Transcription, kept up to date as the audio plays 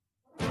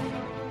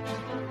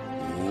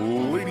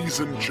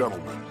Ladies and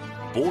gentlemen,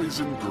 boys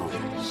and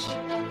girls,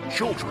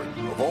 children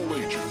of all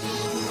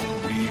ages,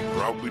 we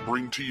proudly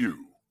bring to you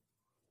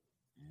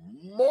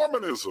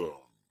Mormonism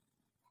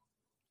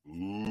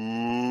Live!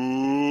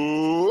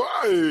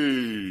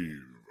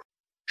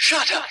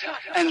 Shut up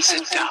and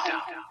sit down.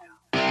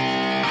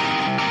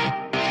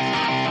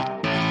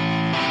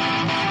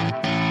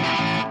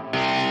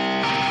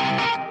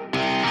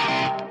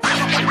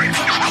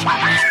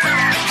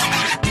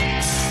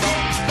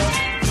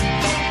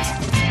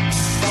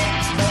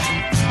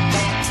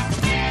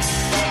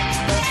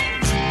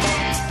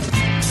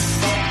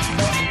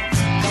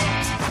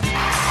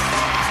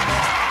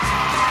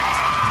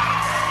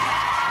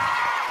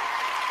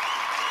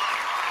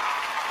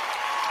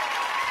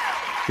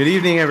 Good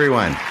evening,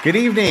 everyone. Good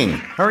evening.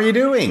 How are you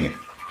doing?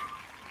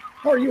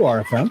 How are you,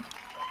 RFM?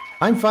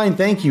 I'm fine,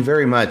 thank you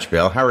very much,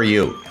 Bill. How are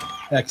you?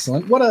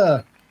 Excellent. What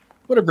a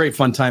great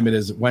fun time it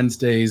is.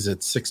 Wednesdays at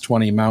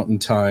 6:20 Mountain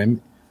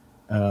Time,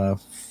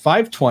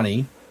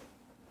 5:20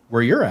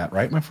 where you're at,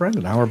 right, my friend?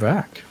 An hour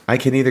back. I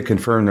can neither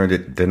confirm nor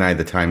deny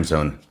the time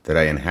zone that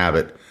I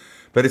inhabit,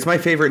 but it's my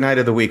favorite night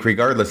of the week,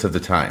 regardless of the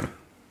time.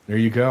 There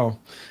you go.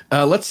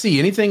 Let's see.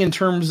 Anything in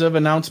terms of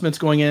announcements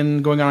going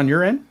on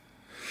your end?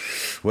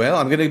 Well,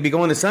 I'm going to be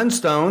going to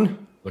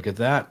Sunstone. Look at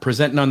that.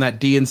 Presenting on that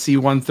DNC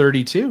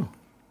 132.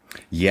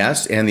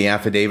 Yes, and the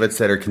affidavits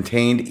that are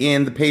contained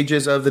in the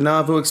pages of the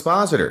Nauvoo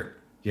Expositor.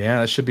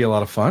 Yeah, that should be a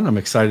lot of fun. I'm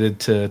excited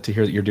to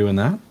hear that you're doing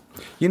that.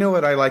 You know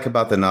what I like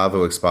about the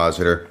Nauvoo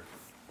Expositor?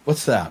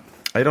 What's that?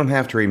 I don't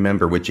have to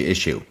remember which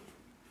issue.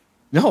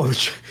 No,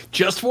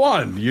 just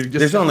one.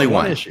 There's only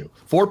one issue.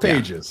 4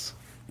 pages.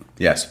 Yeah.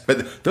 Yes,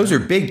 but those are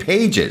big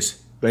pages.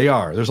 They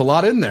are. There's a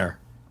lot in there.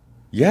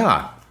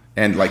 Yeah.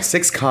 And like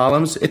 6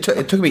 columns. It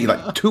took me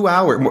like 2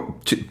 hours,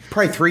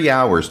 probably 3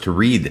 hours to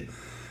read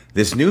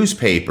this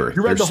newspaper.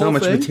 You read There's the whole so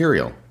much thing?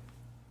 material.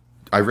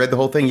 I read the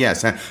whole thing,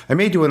 yes. I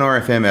may do an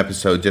RFM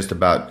episode just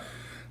about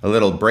a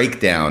little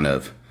breakdown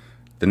of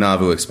the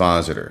Nauvoo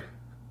Expositor.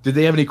 Did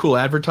they have any cool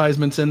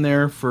advertisements in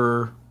there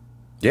for...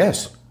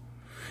 Yes.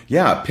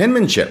 Yeah,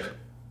 penmanship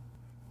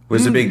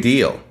was a big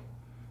deal.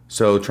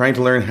 So trying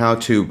to learn how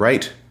to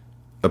write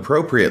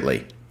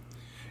appropriately.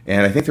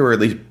 And I think there were at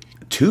least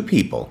 2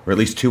 people, or at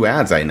least 2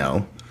 ads I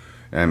know.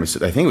 I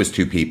think it was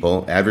 2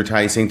 people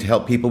advertising to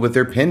help people with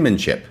their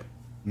penmanship.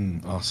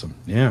 Awesome.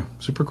 Yeah,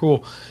 super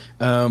cool.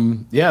 Yeah,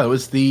 that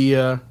was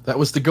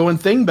the going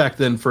thing back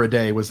then for a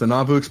day, was the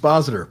Nauvoo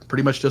Expositor.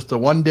 Pretty much just a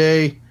one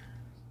day,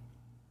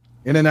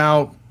 in and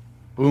out,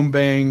 boom,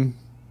 bang.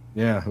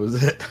 Yeah, that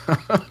was it.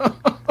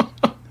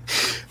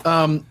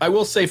 I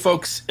will say,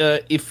 folks,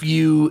 if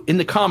you, in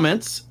the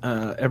comments,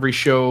 every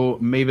show,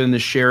 Maven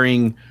is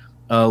sharing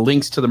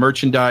links to the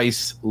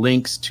merchandise,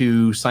 links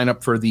to sign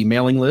up for the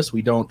mailing list.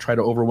 We don't try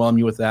to overwhelm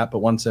you with that, but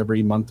once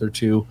every month or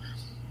 2,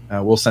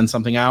 we'll send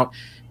something out.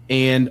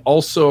 And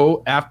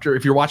also,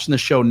 if you're watching the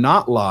show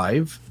not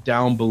live,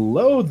 down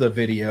below the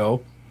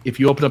video, if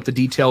you open up the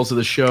details of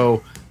the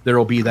show, there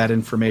will be that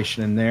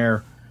information in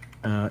there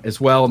as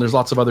well. And there's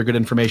lots of other good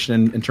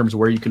information in terms of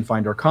where you can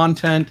find our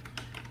content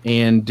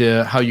and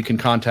how you can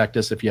contact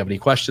us if you have any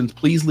questions.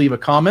 Please leave a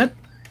comment.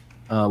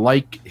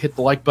 Hit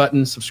the like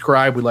button,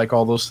 subscribe. We like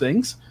all those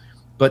things.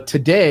 But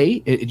today,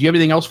 do you have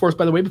anything else for us,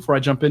 by the way, before I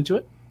jump into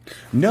it?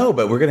 No,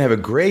 but we're going to have a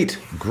great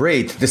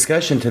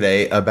discussion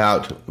today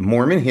about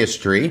Mormon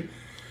history.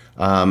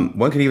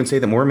 One could even say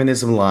that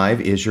Mormonism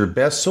Live is your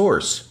best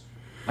source.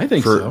 I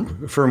think so.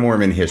 For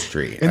Mormon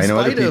history. I know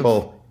other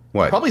people...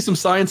 What? Probably some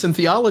science and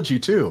theology,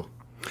 too.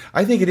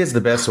 I think it is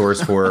the best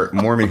source for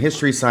Mormon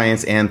history,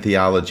 science, and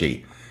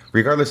theology,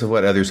 regardless of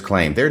what others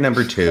claim. They're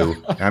number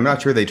 2. I'm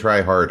not sure they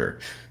try harder.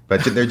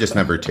 But they're just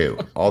number 2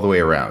 all the way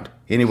around.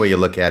 Any way you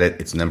look at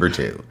it, it's number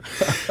 2.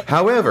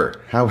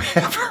 However,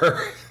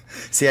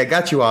 see, I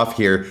got you off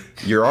here.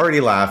 You're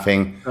already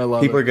laughing.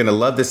 People are going to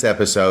love this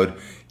episode.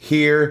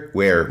 Here,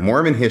 where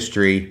Mormon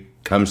history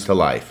comes to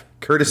life,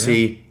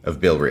 courtesy of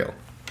Bill Reel.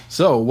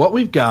 So what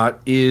we've got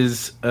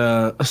is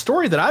a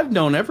story that I've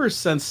known ever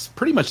since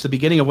pretty much the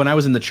beginning of when I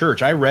was in the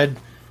church. I read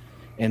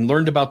and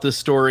learned about this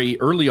story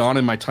early on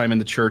in my time in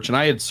the church, and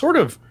I had sort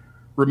of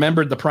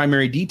remembered the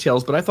primary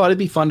details, but I thought it'd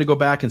be fun to go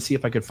back and see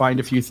if I could find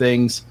a few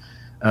things.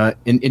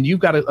 And you've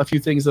got a few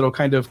things that'll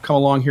kind of come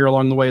along here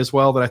along the way as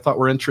well that I thought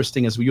were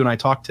interesting as you and I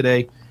talked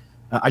today.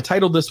 I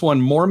titled this one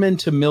Mormon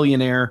to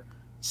Millionaire,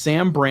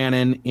 Sam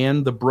Brannan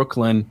and the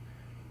Brooklyn.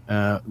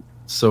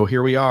 So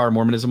here we are,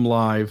 Mormonism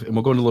Live, and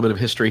we'll go into a little bit of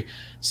history.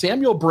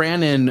 Samuel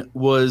Brannan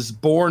was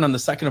born on the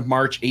 2nd of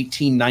March,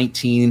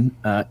 1819,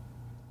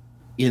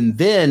 in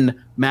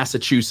then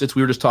Massachusetts.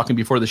 We were just talking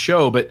before the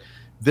show, but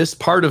this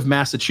part of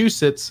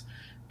Massachusetts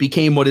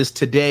became what is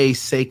today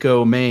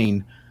Saco,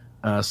 Maine.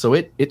 So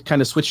it kind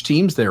of switched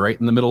teams there right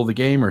in the middle of the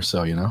game or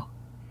so, you know?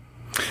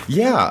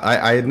 Yeah,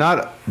 I had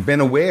not been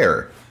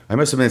aware. I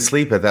must have been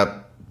asleep at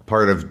that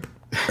part of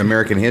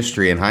American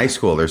history in high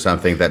school or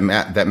something,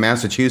 that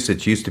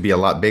Massachusetts used to be a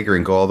lot bigger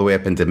and go all the way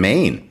up into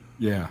Maine.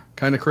 Yeah,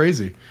 kind of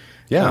crazy.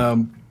 Yeah.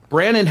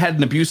 Brannan had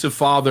an abusive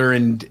father,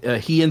 and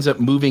he ends up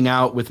moving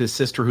out with his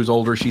sister who's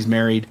older. She's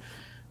married.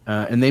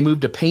 and they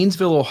moved to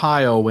Painesville,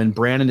 Ohio when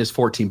Brannan is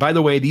 14. By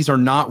the way, these are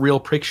not real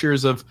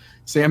pictures of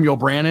Samuel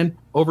Brannan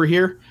over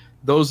here.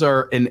 Those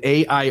are an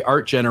AI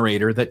art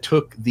generator that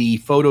took the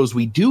photos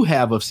we do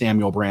have of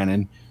Samuel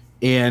Brannan,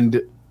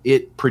 and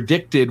it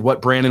predicted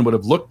what Brannan would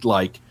have looked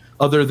like,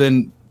 other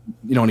than,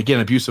 and again,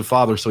 abusive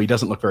father, so he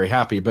doesn't look very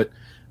happy, but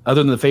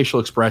other than the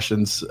facial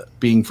expressions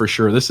being for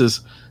sure. This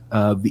is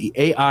the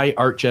AI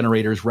art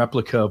generator's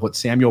replica of what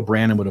Samuel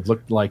Brannan would have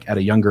looked like at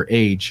a younger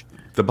age.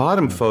 The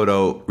bottom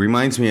photo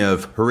reminds me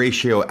of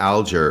Horatio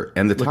Alger,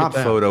 and the top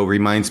photo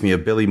reminds me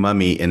of Billy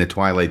Mummy in a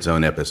Twilight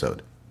Zone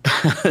episode.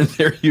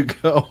 There you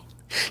go.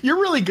 You're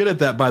really good at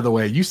that, by the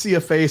way. You see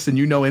a face and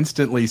you know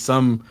instantly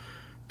some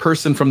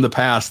person from the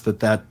past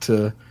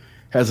that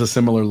has a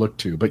similar look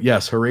to. But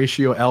yes,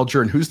 Horatio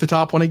Alger. And who's the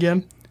top one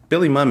again?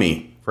 Billy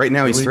Mummy. Right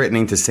now he's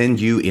threatening to send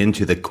you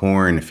into the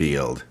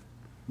cornfield.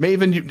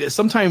 Maven,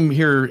 sometime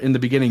here in the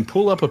beginning,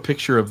 pull up a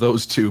picture of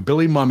those two,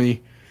 Billy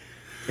Mummy.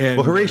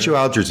 And, Horatio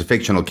Alger is a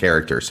fictional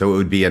character, so it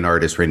would be an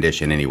artist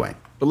rendition anyway.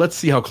 But let's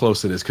see how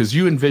close it is, because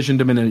you envisioned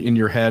him in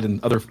your head,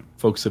 and other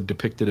folks have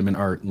depicted him in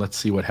art. Let's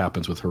see what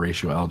happens with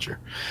Horatio Alger.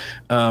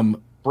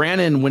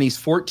 Brannan, when he's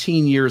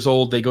 14 years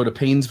old, they go to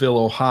Painesville,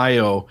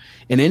 Ohio.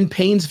 And in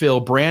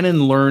Painesville,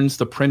 Brannan learns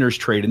the printer's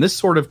trade. And this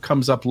sort of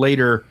comes up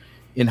later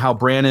in how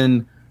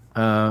Brannan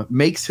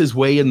makes his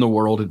way in the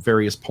world at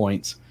various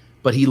points.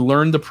 But he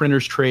learned the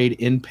printer's trade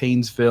in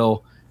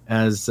Painesville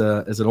as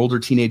an older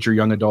teenager,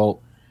 young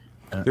adult.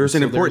 There was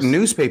an important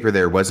newspaper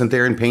there, wasn't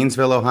there, in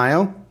Painesville,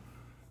 Ohio?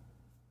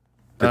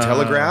 The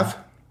Telegraph?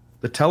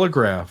 The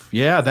Telegraph.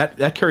 Yeah,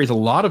 that carries a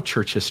lot of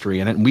church history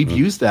in it, and we've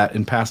used that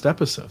in past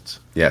episodes.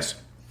 Yes.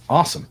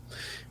 Awesome.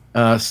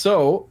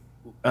 So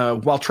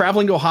while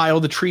traveling to Ohio,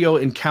 the trio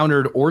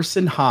encountered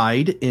Orson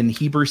Hyde and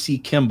Heber C.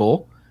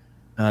 Kimball.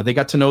 They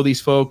got to know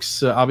these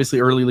folks, obviously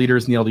early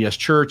leaders in the LDS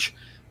Church.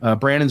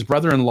 Brannan's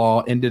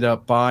brother-in-law ended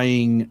up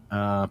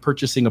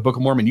purchasing a Book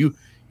of Mormon.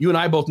 You and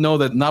I both know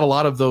that not a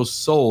lot of those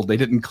sold. They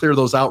didn't clear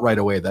those out right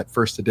away, that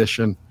first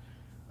edition,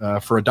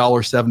 for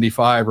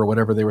 $1.75 or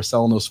whatever they were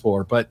selling those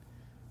for. But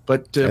I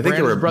think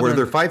were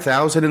there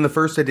 5,000 in the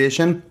first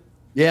edition?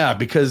 Yeah,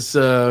 because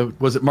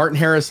was it Martin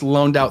Harris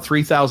loaned out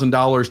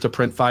 $3,000 to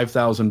print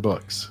 5,000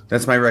 books?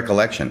 That's my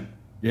recollection.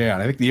 Yeah,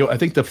 and I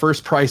think the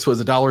first price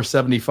was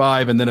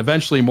 $1.75, and then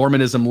eventually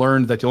Mormonism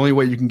learned that the only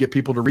way you can get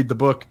people to read the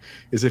book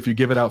is if you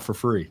give it out for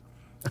free.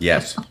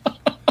 Yes.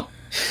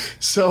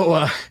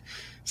 So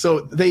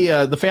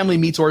the family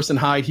meets Orson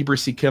Hyde, Heber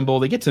C. Kimball.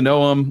 They get to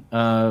know him.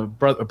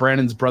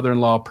 Brannan's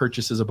brother-in-law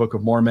purchases a Book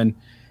of Mormon.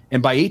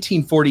 And by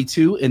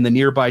 1842, in the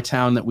nearby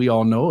town that we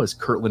all know as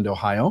Kirtland,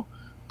 Ohio,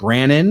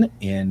 Brannan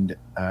and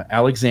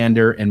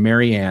Alexander and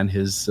Mary Ann,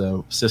 his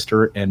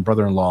sister and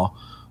brother-in-law,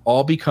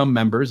 all become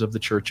members of the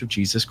Church of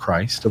Jesus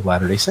Christ of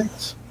Latter-day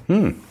Saints.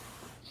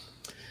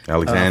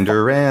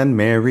 Alexander and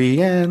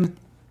Mary Ann.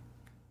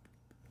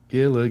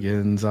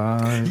 Gilligan's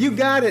Island. You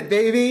got it,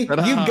 baby.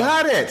 Ta-da. You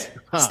got it.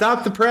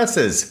 Stop the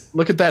presses.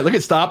 Look at that. Look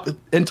at stop.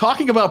 And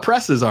talking about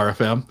presses,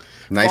 RFM.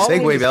 Nice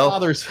segue,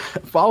 Bill.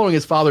 Following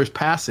his father's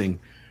passing,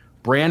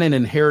 Brannan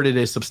inherited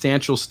a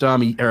substantial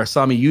sum.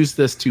 He used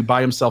this to buy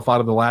himself out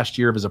of the last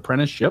year of his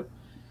apprenticeship.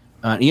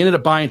 He ended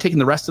up taking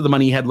the rest of the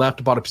money he had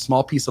left, bought a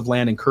small piece of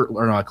land in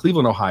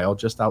Cleveland, Ohio,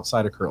 just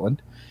outside of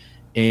Kirtland.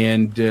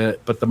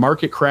 But the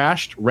market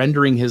crashed,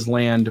 rendering his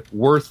land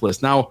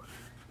worthless. Now,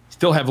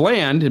 still have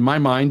land, in my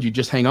mind, you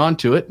just hang on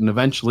to it, and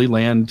eventually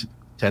land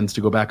tends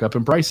to go back up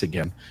in price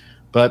again.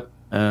 But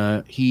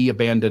he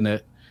abandoned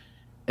it.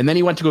 And then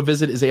he went to go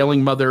visit his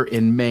ailing mother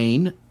in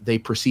Maine. They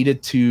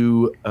proceeded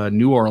to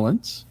New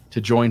Orleans to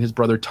join his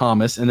brother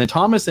Thomas. And then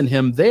Thomas and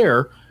him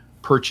there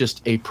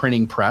purchased a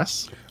printing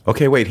press.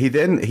 Okay, wait. He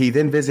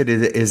then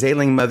visited his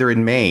ailing mother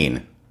in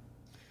Maine.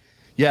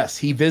 Yes,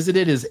 he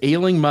visited his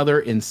ailing mother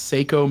in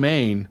Saco,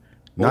 Maine.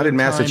 Not in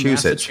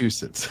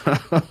Massachusetts.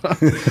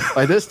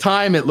 By this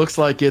time, it looks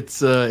like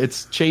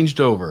it's changed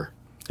over.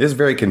 It's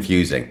very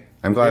confusing.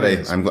 I'm glad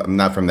I'm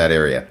not from that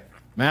area.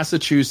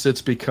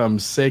 Massachusetts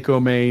becomes Saco,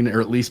 Maine,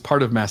 or at least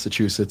part of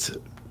Massachusetts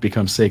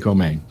becomes Saco,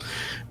 Maine.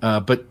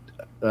 But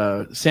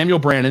Samuel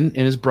Brannan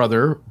and his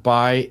brother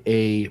buy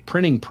a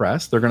printing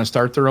press. They're going to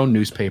start their own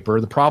newspaper.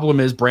 The problem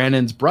is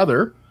Brannan's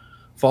brother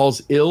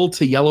falls ill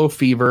to yellow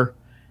fever,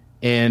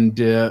 and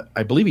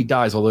I believe he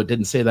dies, although it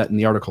didn't say that in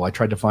the article. I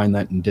tried to find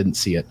that and didn't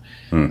see it.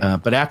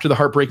 But after the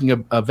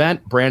heartbreaking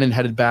event, Brannan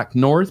headed back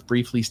north,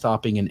 briefly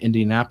stopping in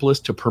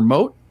Indianapolis to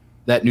promote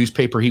that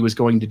newspaper he was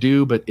going to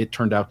do, but it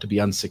turned out to be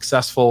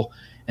unsuccessful,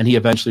 and he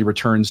eventually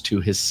returns to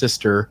his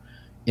sister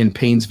in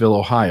Painesville,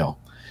 Ohio.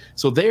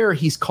 So there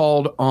he's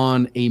called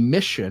on a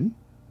mission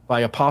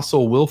by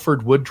Apostle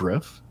Wilford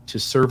Woodruff to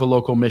serve a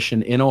local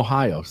mission in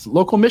Ohio. So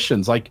local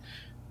missions, like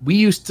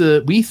we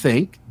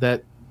think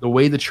that the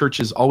way the church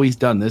has always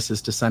done this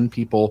is to send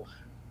people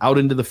out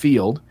into the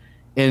field,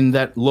 and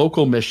that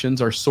local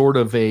missions are sort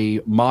of a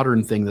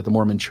modern thing that the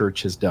Mormon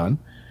Church has done.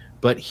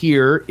 But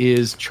here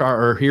is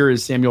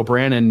Samuel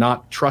Brannan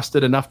not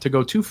trusted enough to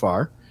go too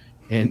far,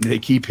 and they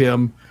keep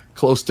him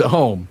close to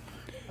home.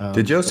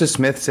 Did Joseph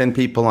Smith send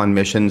people on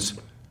missions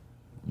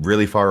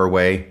really far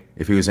away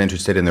if he was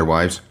interested in their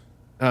wives?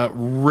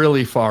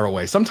 Really far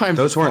away. Sometimes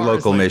those weren't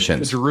local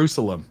missions.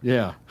 Jerusalem,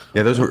 yeah.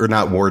 Yeah, those were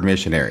not ward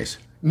missionaries.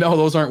 No,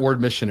 those aren't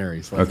ward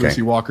missionaries like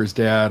Lucy Walker's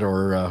dad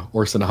or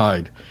Orson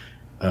Hyde.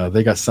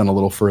 They got sent a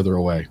little further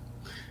away.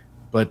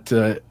 But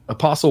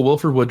Apostle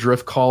Wilford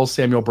Woodruff calls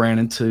Samuel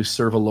Brannan to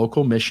serve a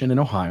local mission in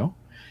Ohio.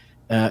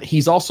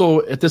 He's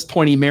also, at this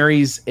point, he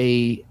marries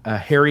a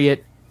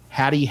Harriet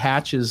Hattie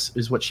Hatch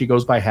is what she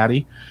goes by,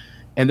 Hattie.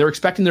 And they're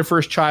expecting their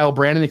first child.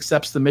 Brannan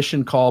accepts the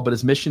mission call, but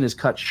his mission is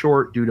cut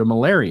short due to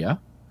malaria.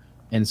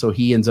 And so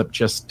he ends up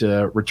just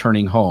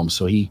returning home.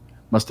 So he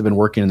must have been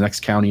working in the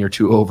next county or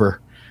two over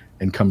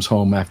and comes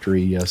home after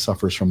he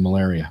suffers from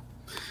malaria.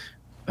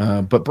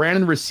 But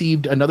Brannan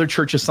received another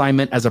church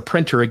assignment as a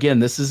printer. Again,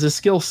 this is his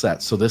skill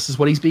set. So this is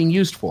what he's being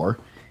used for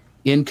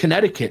in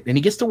Connecticut. And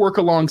he gets to work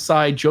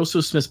alongside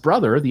Joseph Smith's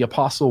brother, the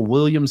Apostle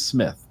William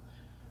Smith,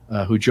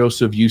 who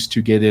Joseph used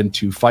to get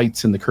into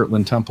fights in the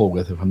Kirtland Temple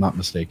with, if I'm not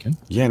mistaken.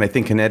 Yeah, and I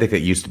think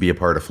Connecticut used to be a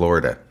part of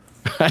Florida.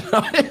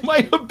 It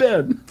might have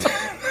been.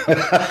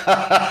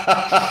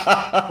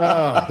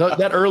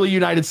 That early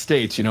United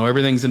States,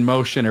 everything's in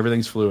motion,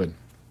 everything's fluid.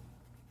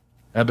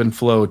 Ebb and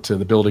flow to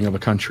the building of a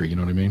country, you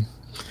know what I mean?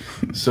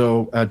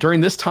 So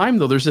during this time,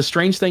 though, there's this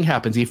strange thing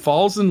happens. He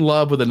falls in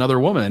love with another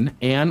woman,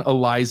 Anne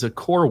Eliza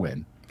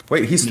Corwin.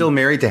 Wait, he's still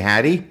married to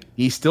Hattie?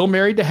 He's still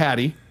married to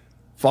Hattie.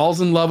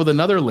 Falls in love with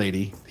another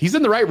lady. He's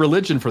in the right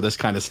religion for this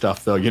kind of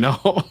stuff, though,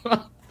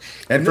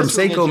 And from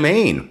Saco,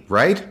 Maine,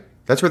 right?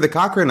 That's where the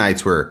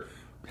Cochranites were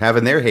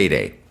having their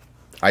heyday,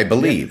 I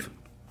believe.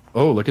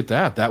 Yeah. Oh, look at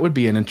that. That would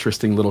be an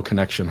interesting little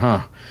connection,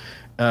 huh?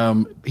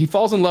 He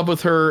falls in love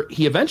with her.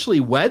 He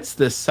eventually weds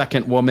this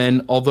second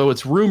woman, although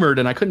it's rumored,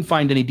 and I couldn't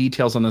find any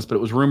details on this, but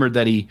it was rumored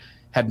that he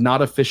had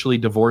not officially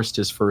divorced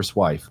his first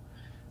wife.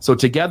 So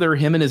together,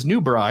 him and his new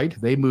bride,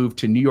 they moved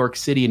to New York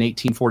City in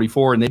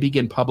 1844, and they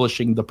began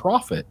publishing The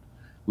Prophet,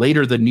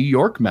 later the New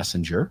York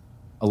Messenger,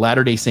 a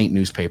Latter-day Saint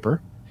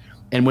newspaper.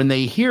 And when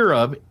they hear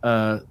of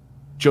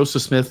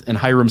Joseph Smith and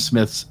Hiram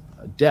Smith's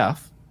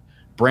death,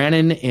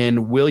 Brannan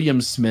and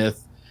William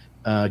Smith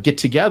get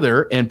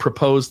together and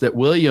propose that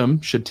William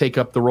should take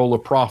up the role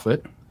of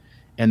prophet.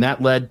 And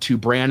that led to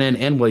Brannan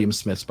and William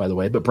Smith's, by the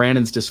way, but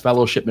Brannan's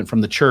disfellowshipment from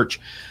the church.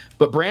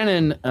 But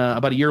Brannan,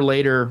 about a year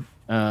later,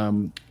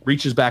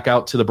 reaches back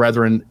out to the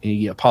brethren.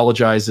 He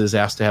apologizes,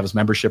 asks to have his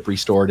membership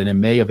restored. And in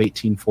May of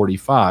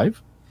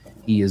 1845,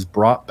 he is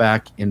brought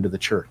back into the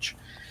church.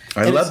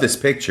 I love this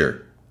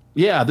picture.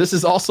 Yeah, this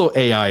is also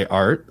AI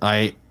art.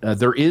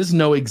 There is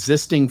no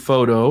existing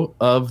photo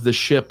of the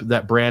ship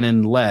that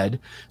Brannan led.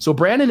 So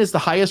Brannan is the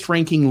highest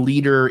ranking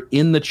leader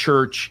in the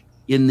church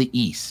in the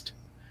East.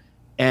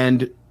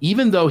 And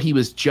even though he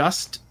was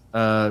just,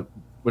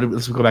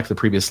 let's go back to the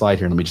previous slide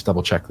here. Let me just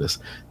double check this.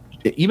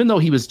 Even though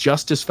he was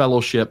just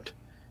disfellowshipped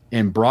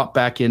and brought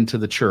back into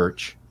the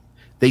church,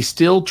 they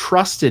still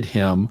trusted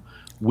him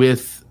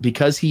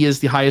because he is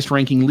the highest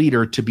ranking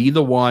leader, to be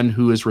the one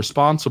who is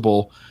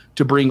responsible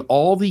to bring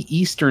all the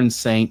Eastern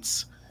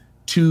saints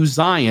to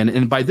Zion.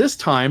 And by this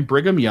time,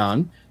 Brigham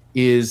Young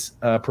is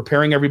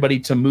preparing everybody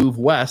to move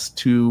west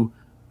to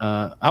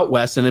out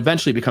west, and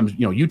eventually becomes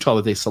Utah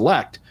that they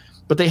select.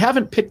 But they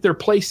haven't picked their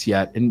place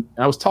yet. And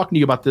I was talking to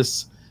you about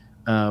this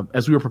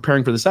as we were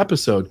preparing for this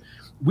episode.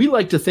 We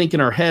like to think in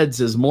our heads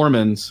as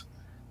Mormons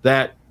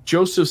that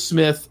Joseph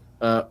Smith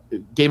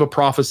gave a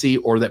prophecy,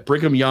 or that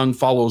Brigham Young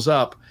follows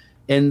up,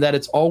 and that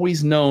it's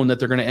always known that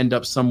they're going to end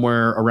up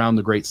somewhere around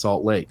the Great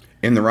Salt Lake.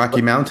 In the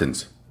Rocky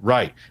Mountains.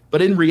 Right.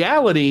 But in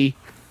reality,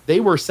 they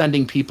were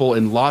sending people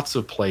in lots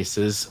of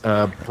places.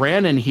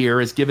 Brannan here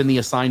is given the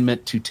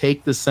assignment to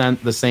take the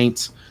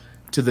saints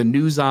to the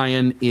New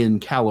Zion in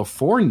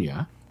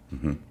California.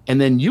 Mm-hmm. And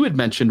then you had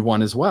mentioned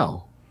one as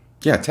well.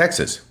 Yeah,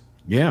 Texas.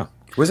 Yeah.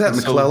 Was that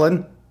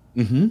McClellan?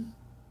 Mm-hmm.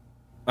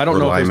 I don't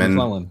know if it was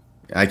McClellan.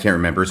 I can't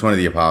remember. It's one of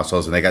the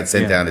apostles, and they got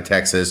sent down to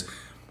Texas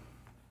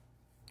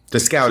to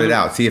scout it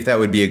out, see if that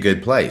would be a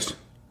good place.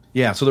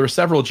 Yeah, so there were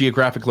several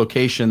geographic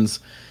locations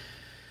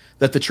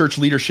that the church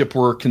leadership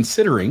were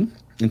considering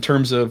in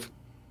terms of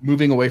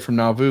moving away from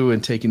Nauvoo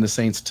and taking the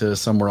saints to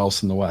somewhere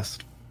else in the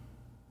west.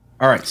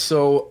 All right,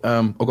 so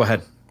go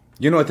ahead.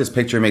 You know what this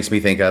picture makes me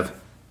think of?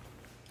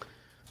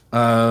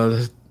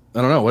 I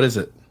don't know. What is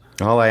it?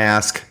 All I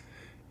ask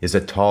is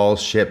a tall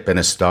ship and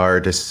a star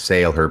to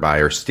sail her by,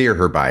 or steer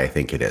her by, I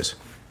think it is.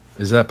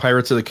 Is that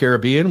Pirates of the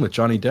Caribbean with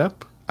Johnny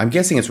Depp? I'm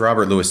guessing it's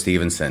Robert Louis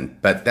Stevenson,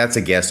 but that's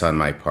a guess on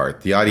my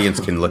part. The audience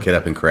can look it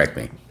up and correct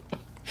me.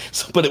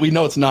 But we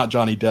know it's not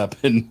Johnny Depp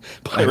in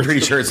Pirates. I'm pretty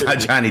sure it's not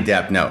Johnny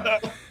Depp, no.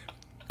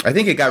 I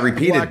think it got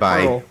repeated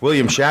by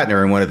William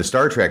Shatner in one of the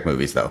Star Trek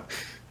movies, though.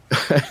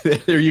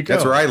 There you go.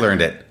 That's where I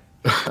learned it.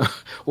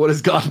 What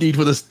does God need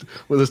with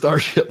a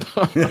starship?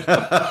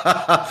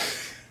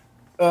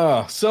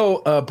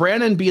 So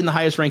Brannan, being the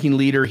highest ranking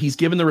leader, he's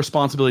given the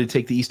responsibility to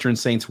take the Eastern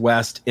Saints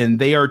west, and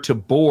they are to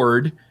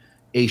board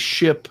a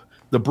ship,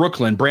 the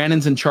Brooklyn.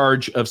 Brannan's in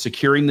charge of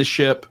securing the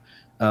ship,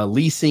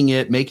 leasing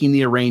it, making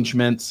the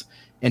arrangements,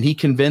 and he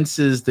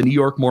convinces the New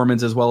York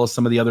Mormons, as well as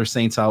some of the other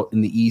saints out in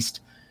the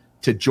East,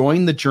 to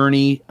join the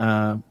journey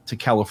to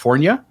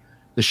California.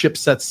 The ship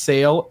set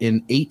sail in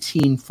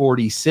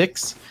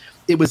 1846.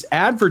 It was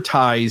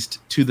advertised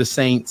to the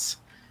saints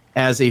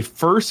as a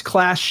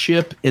first-class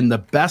ship in the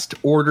best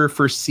order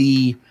for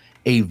sea,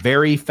 a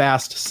very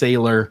fast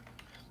sailor.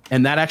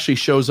 And that actually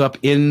shows up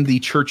in the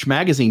church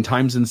magazine,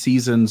 Times and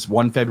Seasons,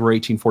 1 February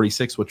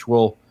 1846, which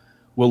we'll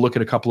look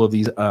at a couple of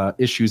these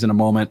issues in a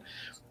moment.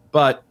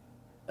 But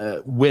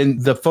when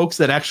the folks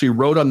that actually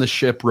wrote on the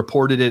ship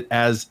reported it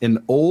as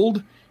an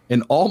old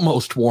and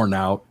almost worn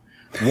out,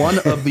 one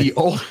of the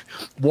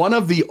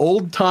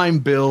old time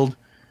build,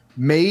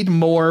 made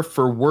more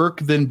for work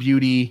than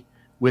beauty,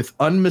 with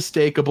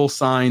unmistakable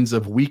signs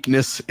of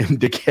weakness and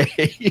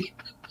decay.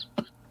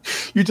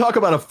 You talk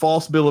about a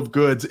false bill of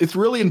goods. It's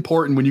really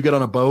important when you get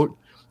on a boat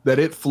that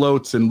it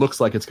floats and looks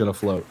like it's going to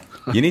float.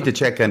 You need to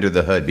check under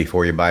the hood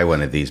before you buy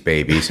one of these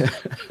babies.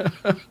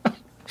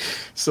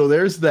 So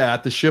there's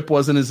that. The ship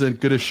wasn't as in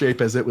good a shape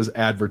as it was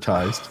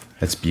advertised.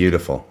 That's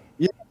beautiful.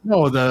 Yeah,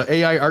 no, the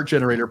AI art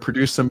generator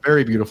produced some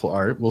very beautiful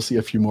art. We'll see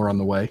a few more on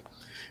the way.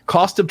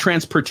 Cost of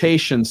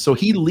transportation. So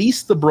he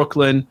leased the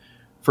Brooklyn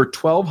for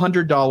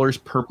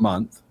 $1,200 per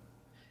month.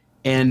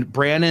 And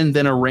Brannan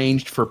then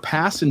arranged for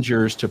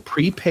passengers to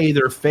prepay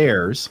their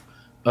fares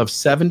of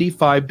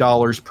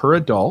 $75 per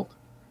adult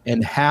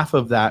and half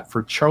of that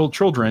for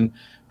children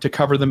to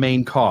cover the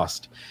main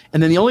cost.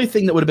 And then the only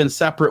thing that would have been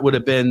separate would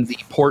have been the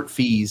port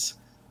fees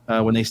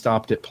when they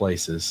stopped at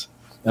places.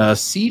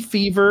 Sea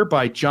Fever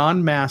by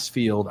John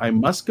Mansfield. I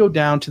must go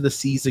down to the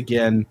seas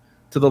again,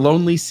 to the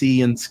lonely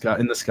sea in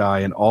the sky,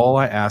 and all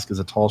I ask is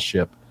a tall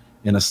ship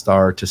and a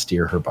star to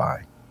steer her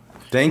by.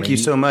 Thank you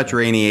so much,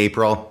 Rainy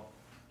April.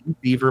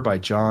 Fever by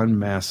John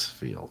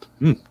Mansfield.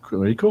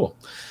 Very cool.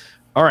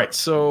 All right,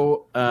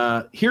 so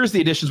here's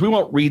the editions. We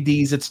won't read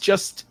these. It's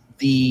just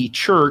the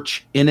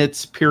church in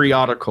its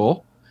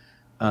periodical,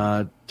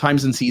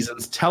 Times and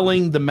Seasons,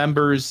 telling the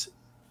members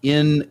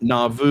in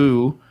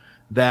Nauvoo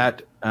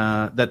that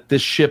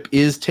this ship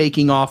is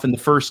taking off in the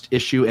first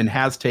issue and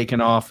has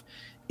taken off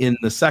in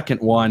the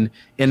second one,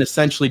 and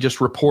essentially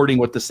just reporting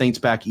what the saints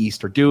back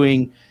east are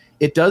doing.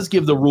 It does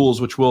give the rules,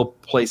 which we'll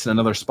place in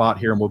another spot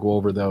here, and we'll go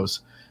over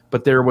those.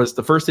 But there was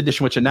the first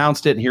edition which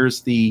announced it, and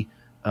here's the,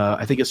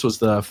 I think this was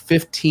the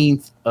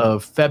 15th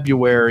of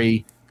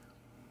February,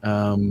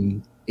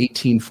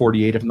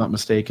 1848, if I'm not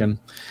mistaken.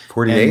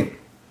 48?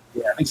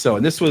 Yeah, I think so.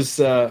 And this was...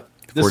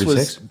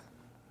 46?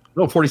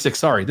 46,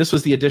 sorry. This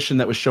was the edition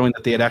that was showing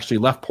that they had actually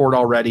left port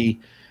already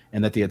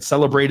and that they had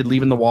celebrated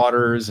leaving the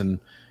waters, and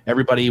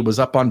everybody was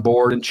up on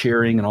board and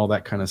cheering and all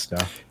that kind of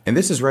stuff. And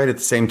this is right at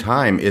the same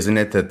time, isn't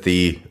it, that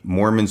the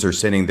Mormons are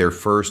sending their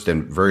first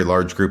and very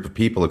large group of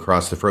people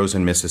across the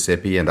frozen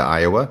Mississippi into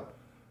Iowa?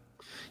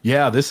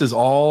 Yeah, this is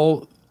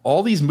all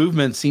these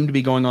movements seem to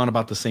be going on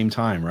about the same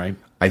time, right?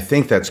 I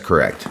think that's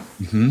correct.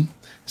 Mm-hmm.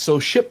 So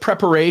ship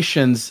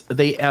preparations,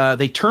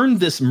 they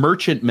turned this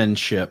merchantman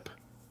ship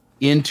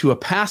into a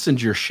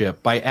passenger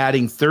ship by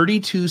adding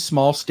 32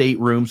 small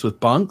staterooms with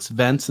bunks,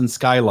 vents, and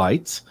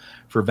skylights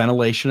for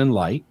ventilation and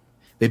light.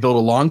 They built a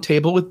long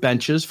table with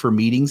benches for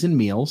meetings and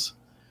meals,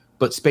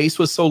 but space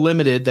was so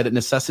limited that it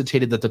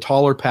necessitated that the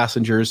taller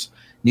passengers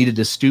needed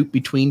to stoop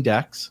between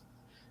decks.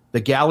 The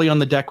galley on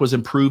the deck was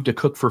improved to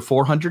cook for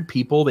 400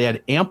 people. They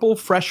had ample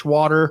fresh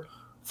water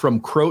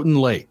from Croton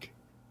Lake.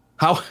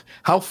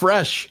 How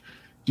fresh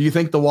do you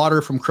think the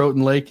water from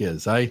Croton Lake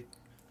is? I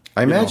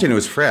imagine it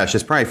was fresh.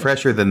 It's probably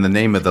fresher than the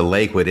name of the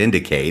lake would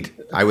indicate.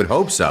 I would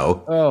hope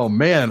so. Oh,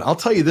 man. I'll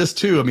tell you this,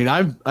 too. I mean,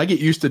 I get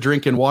used to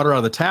drinking water out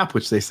of the tap,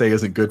 which they say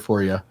isn't good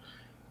for you.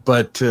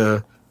 But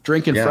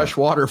drinking fresh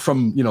water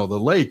from, the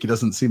lake, it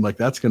doesn't seem like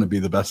that's going to be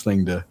the best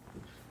thing to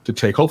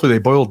take. Hopefully they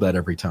boiled that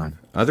every time.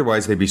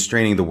 Otherwise, they'd be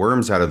straining the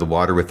worms out of the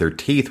water with their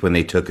teeth when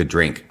they took a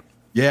drink.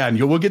 Yeah,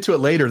 and we'll get to it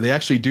later. They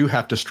actually do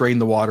have to strain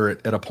the water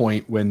at a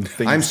point when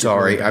things... I'm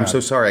sorry. I'm so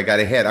sorry. I got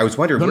ahead. I was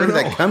wondering, where did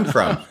that come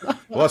from?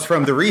 Well, it's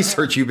from the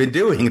research you've been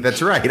doing.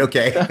 That's right.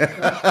 Okay.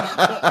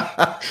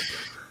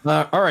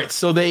 All right.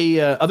 So they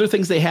other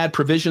things they had: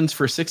 provisions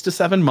for 6 to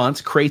 7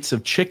 months, crates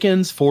of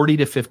chickens, 40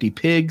 to 50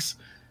 pigs,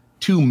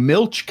 2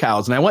 milch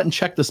cows. And I went and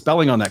checked the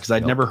spelling on that because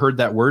I'd never heard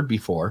that word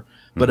before.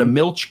 But a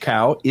milch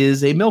cow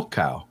is a milk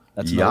cow.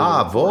 That's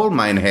wohl,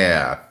 mein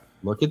Herr.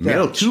 Look at that.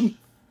 Milch. Two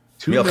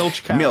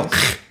milch cows.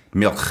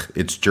 Milk.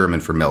 It's German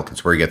for milk.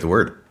 It's where you get the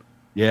word.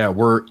 Yeah,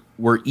 we're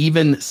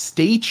even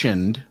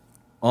stationed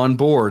on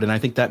board, and I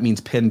think that means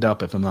pinned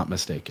up, if I'm not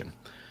mistaken.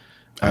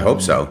 I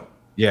hope so.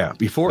 Yeah,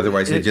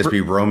 otherwise they'd just be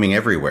roaming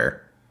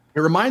everywhere. It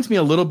reminds me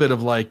a little bit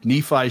of like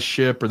Nephi's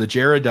ship or the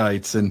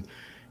Jaredites, and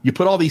you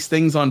put all these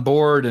things on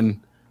board,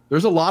 and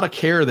there's a lot of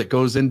care that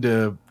goes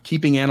into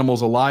keeping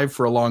animals alive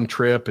for a long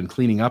trip and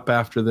cleaning up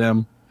after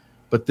them.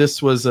 But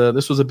this was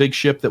a big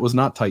ship that was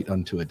not tight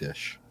unto a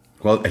dish.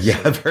 Well,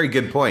 yeah, very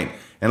good point.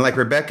 And like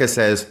Rebecca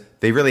says,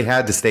 they really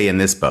had to stay in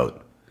this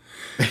boat.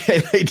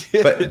 They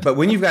did. But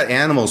when you've got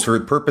animals for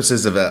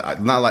purposes of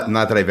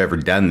not that I've ever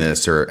done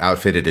this or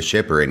outfitted a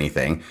ship or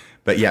anything,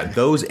 but yeah,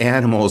 those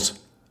animals,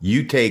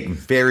 you take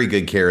very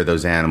good care of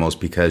those animals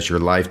because your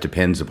life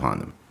depends upon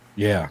them.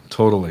 Yeah,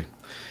 totally.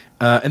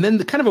 And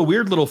then kind of a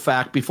weird little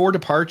fact before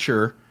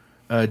departure,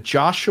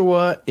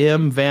 Joshua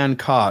M. Van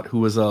Cott, who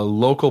was a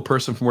local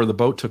person from where the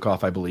boat took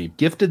off, I believe,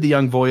 gifted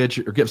the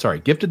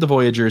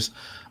Voyagers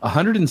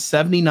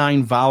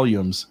 179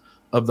 volumes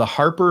of the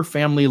Harper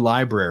Family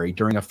Library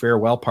during a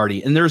farewell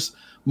party. And there's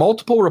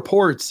multiple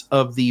reports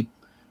of the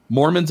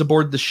Mormons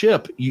aboard the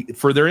ship.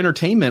 For their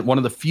entertainment, one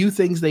of the few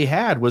things they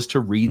had was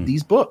to read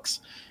these books.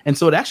 And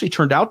so it actually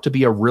turned out to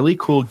be a really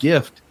cool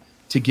gift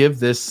to give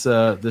this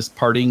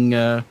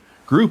parting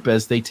group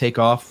as they take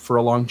off for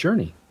a long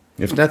journey.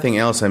 If nothing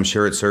else, I'm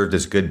sure it served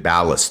as good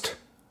ballast.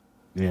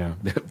 Yeah.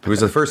 It was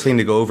the first thing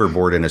to go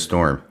overboard in a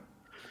storm.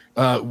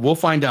 We'll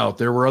find out.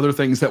 There were other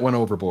things that went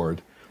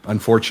overboard,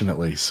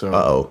 unfortunately. So.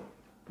 Uh-oh.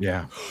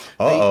 Yeah.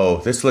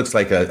 This looks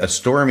like a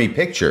stormy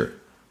picture.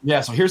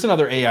 Yeah, so here's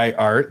another AI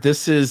art.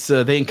 This is,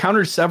 they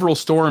encountered several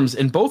storms,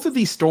 and both of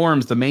these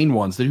storms, the main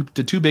ones, the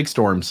two big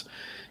storms,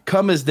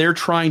 come as they're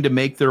trying to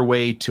make their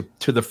way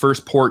to the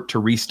first port to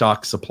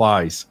restock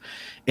supplies.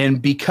 And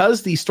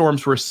because these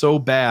storms were so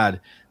bad,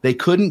 they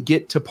couldn't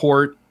get to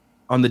port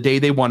on the day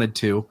they wanted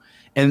to.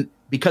 And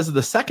because of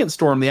the second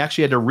storm, they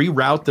actually had to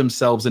reroute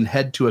themselves and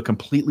head to a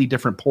completely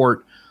different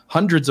port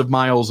hundreds of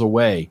miles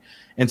away.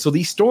 And so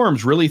these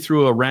storms really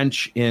threw a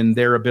wrench in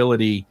their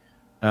ability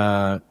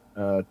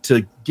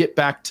to get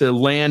back to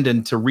land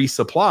and to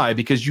resupply,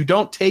 because you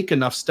don't take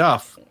enough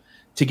stuff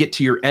to get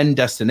to your end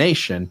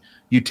destination.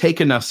 You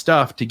take enough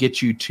stuff to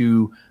get you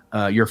to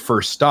your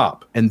first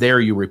stop, and there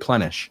you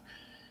replenish.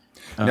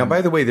 Now,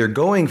 by the way, they're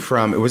going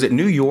from, was it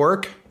New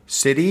York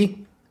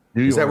City?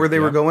 Is that where they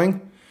were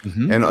going?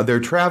 Mm-hmm. And they're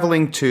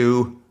traveling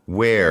to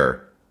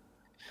where?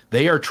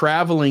 They are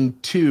traveling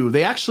to,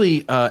 they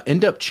actually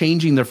end up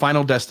changing their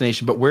final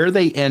destination, but where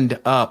they end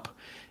up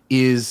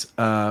is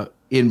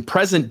in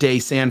present day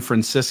San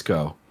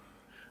Francisco.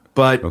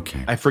 But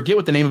okay. I forget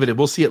what the name of it is.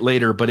 We'll see it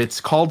later, but it's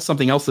called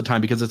something else at the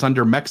time because it's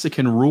under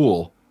Mexican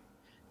rule.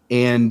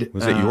 And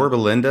was it Yorba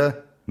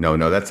Linda?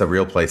 No, that's a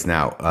real place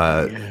now.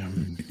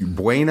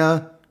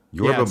 Buena?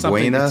 Yorba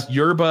Buena?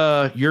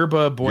 Yerba Buena.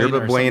 Yerba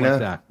Buena. Like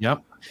that.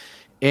 Yep.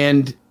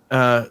 And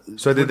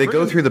so did they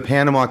go through the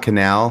Panama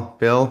Canal,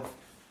 Bill?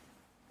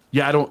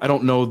 Yeah, I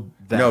don't know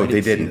that. No,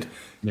 they didn't,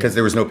 because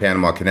there was no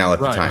Panama Canal at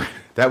the time.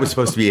 That was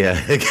supposed to be a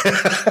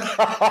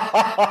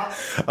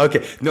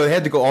okay. No, they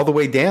had to go all the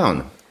way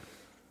down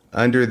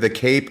under the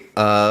Cape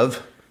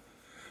of.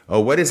 Oh,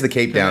 what is the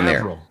Cape down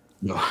there?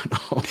 No.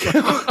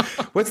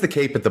 What's the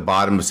Cape at the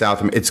bottom of South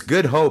America? It's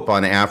Good Hope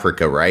on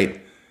Africa, right?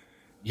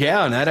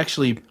 Yeah, and that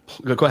actually.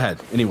 Go ahead.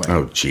 Anyway.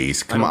 Oh,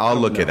 geez, come on, I'll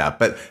look it up.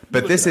 But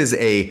this is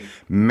a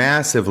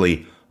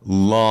massively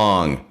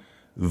long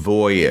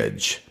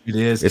voyage. It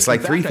is. It's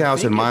like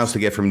 3,000 miles to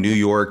get from New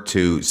York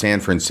to San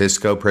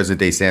Francisco,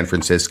 present-day San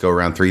Francisco,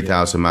 around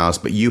 3,000 miles.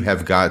 But you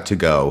have got to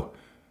go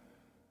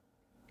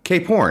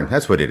Cape Horn.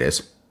 That's what it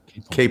is.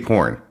 Cape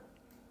Horn.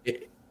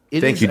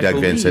 Thank you,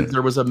 Doug Vincent.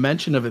 There was a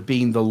mention of it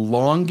being the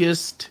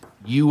longest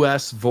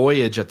U.S.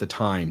 voyage at the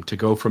time to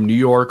go from New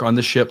York on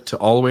the ship to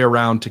all the way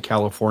around to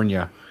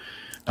California.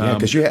 Yeah,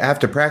 because you have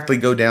to practically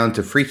go down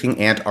to freaking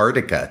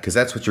Antarctica, because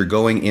that's what you're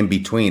going in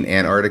between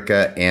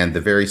Antarctica and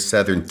the very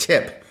southern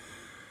tip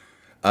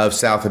of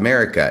South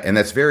America. And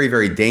that's very,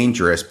 very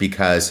dangerous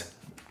because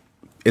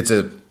it's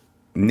a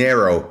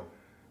narrow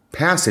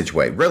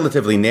passageway,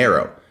 relatively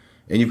narrow.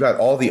 And you've got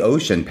all the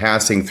ocean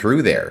passing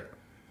through there.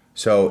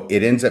 So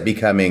it ends up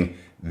becoming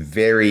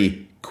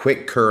very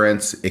quick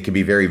currents. It can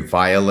be very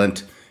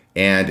violent.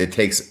 And it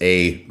takes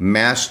a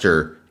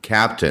master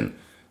captain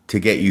to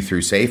get you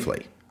through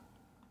safely.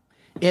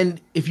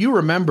 And if you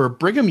remember,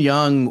 Brigham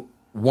Young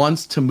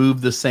wants to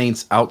move the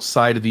Saints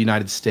outside of the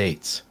United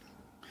States.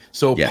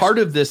 So part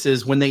of this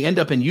is when they end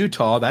up in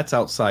Utah, that's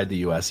outside the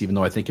U.S., even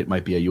though I think it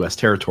might be a U.S.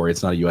 territory.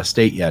 It's not a U.S.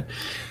 state yet.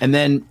 And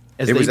then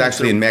it was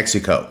actually in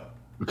Mexico.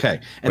 Okay.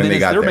 And then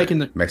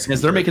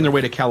as they're making their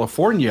way to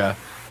California,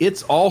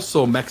 it's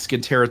also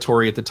Mexican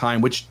territory at the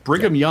time, which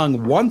Brigham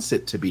Young wants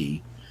it to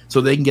be, so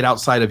they can get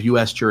outside of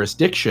U.S.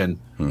 jurisdiction.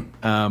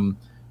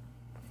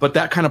 But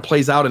that kind of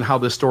plays out in how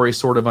this story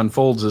sort of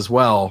unfolds as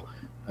well,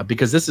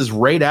 because this is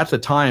right at the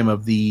time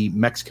of the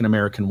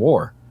Mexican-American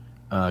War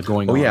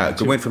going on. Oh, yeah.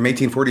 It went from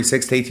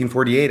 1846 to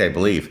 1848, I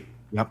believe.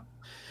 Yep.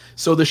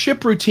 So the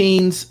ship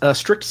routines,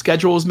 strict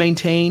schedule is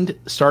maintained,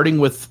 starting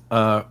with,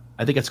 I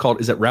think it's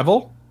called, is it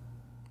Revel?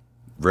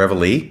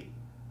 Reveille?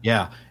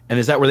 Yeah. And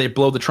is that where they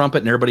blow the trumpet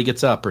and everybody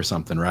gets up or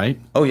something, right?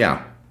 Oh,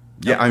 yeah.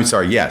 Yeah, I'm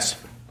sorry, yes.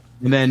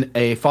 And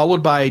then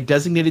followed by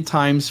designated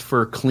times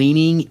for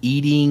cleaning,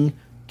 eating,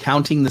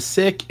 counting the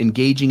sick,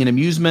 engaging in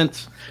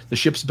amusement. The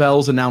ship's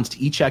bells announced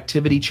each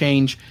activity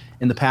change,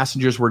 and the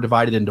passengers were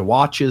divided into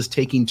watches,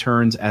 taking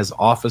turns as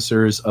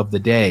officers of the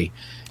day.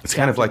 It's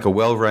kind of like a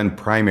well-run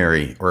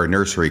primary or a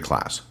nursery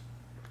class.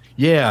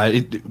 Yeah.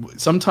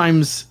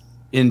 Sometimes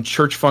in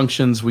church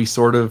functions, we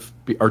sort of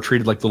are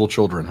treated like little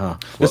children, huh?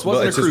 It's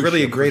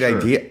really a great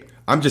idea.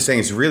 I'm just saying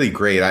it's really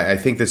great. I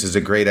think this is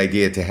a great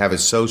idea to have it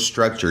so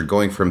structured,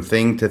 going from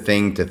thing to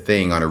thing to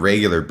thing on a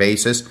regular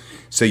basis.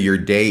 So your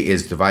day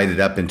is divided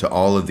up into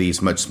all of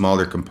these much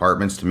smaller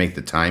compartments to make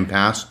the time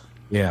pass.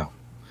 Yeah.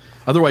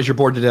 Otherwise, you're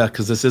bored to death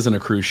because this isn't a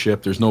cruise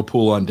ship. There's no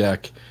pool on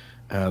deck.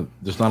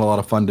 There's not a lot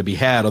of fun to be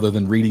had other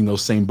than reading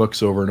those same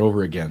books over and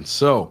over again.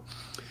 So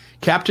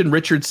Captain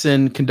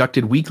Richardson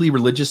conducted weekly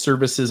religious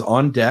services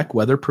on deck,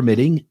 weather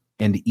permitting,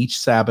 and each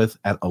Sabbath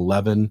at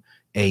 11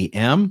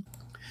 a.m.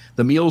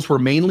 The meals were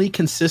mainly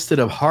consisted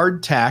of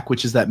hardtack,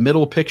 which is that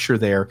middle picture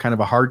there, kind of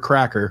a hard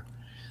cracker,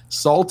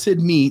 salted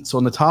meat. So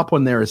on the top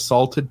one there is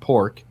salted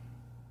pork,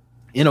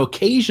 and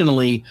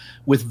occasionally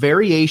with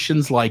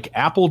variations like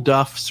apple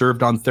duff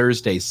served on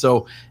Thursdays.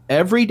 So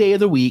every day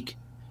of the week,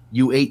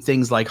 you ate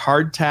things like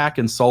hardtack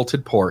and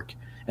salted pork.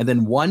 And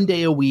then one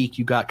day a week,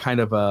 you got kind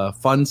of a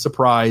fun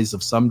surprise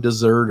of some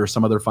dessert or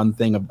some other fun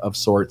thing of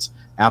sorts,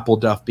 apple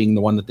duff being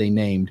the one that they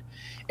named.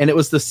 And it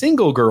was the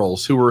single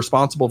girls who were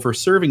responsible for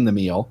serving the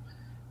meal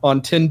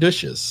on tin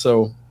dishes.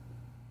 So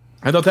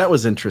I thought that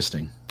was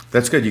interesting.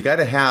 That's good. You got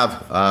to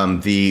have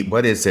the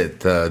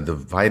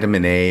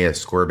vitamin A,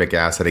 ascorbic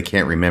acid. I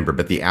can't remember,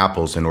 but the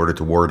apples in order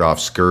to ward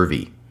off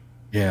scurvy.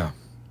 Yeah.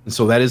 And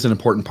so that is an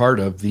important part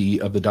of the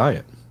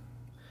diet.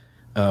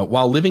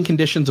 While living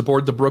conditions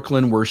aboard the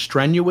Brooklyn were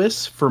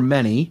strenuous for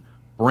many,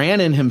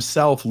 Brannan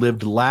himself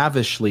lived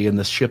lavishly in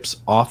the ship's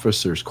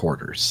officers'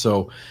 quarters.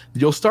 So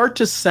you'll start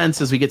to sense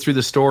as we get through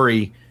the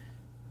story,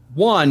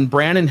 one,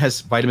 Brannan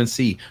has vitamin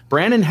C.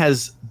 Brannan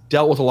has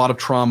dealt with a lot of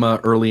trauma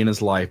early in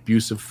his life.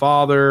 Abusive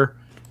father,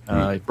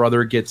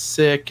 brother gets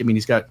sick. I mean,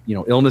 he's got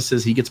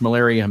illnesses. He gets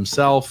malaria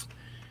himself.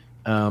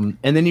 And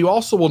then you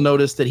also will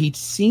notice that he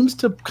seems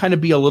to kind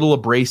of be a little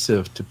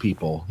abrasive to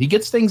people. He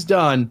gets things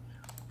done,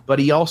 but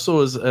he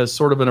also is a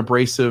sort of an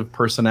abrasive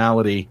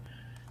personality.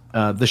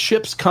 The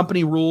ship's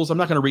company rules, I'm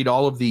not going to read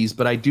all of these,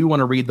 but I do want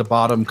to read the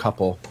bottom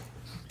couple.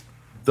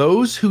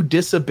 Those who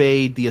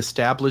disobeyed the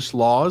established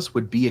laws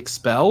would be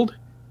expelled,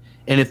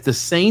 and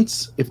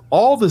if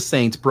all the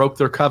saints broke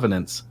their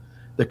covenants,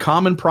 the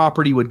common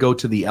property would go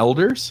to the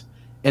elders,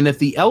 and if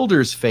the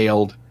elders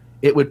failed,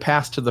 it would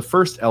pass to the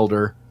first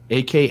elder,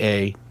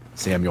 a.k.a.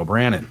 Samuel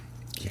Brannan.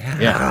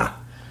 Yeah.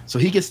 So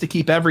he gets to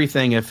keep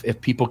everything if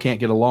people can't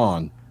get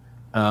along.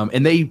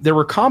 And there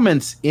were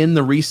comments in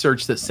the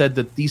research that said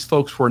that these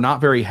folks were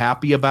not very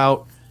happy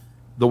about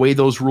the way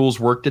those rules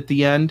worked at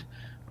the end,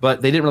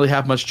 but they didn't really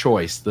have much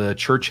choice. The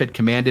church had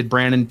commanded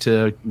Brannan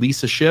to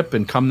lease a ship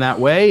and come that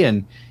way,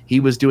 and he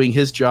was doing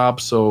his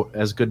job. So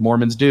as good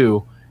Mormons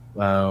do,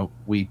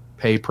 we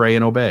pay, pray,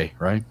 and obey,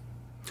 right?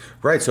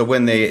 Right. So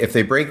if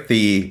they break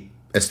the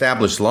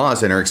established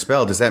laws and are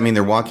expelled, does that mean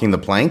they're walking the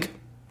plank?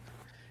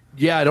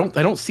 Yeah, I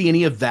don't see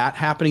any of that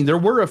happening. There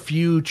were a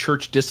few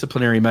church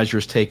disciplinary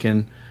measures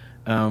taken,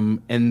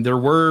 and there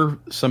were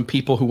some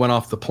people who went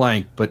off the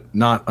plank, but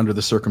not under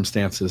the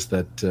circumstances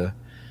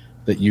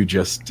that you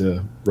just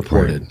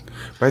reported.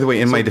 Right. By the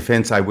way, in my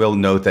defense, I will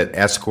note that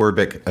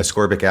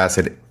ascorbic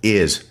acid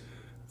is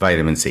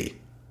vitamin C.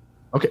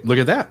 Okay, look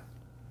at that.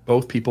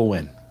 Both people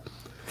win.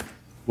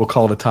 We'll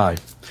call it a tie.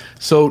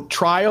 So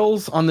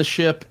trials on the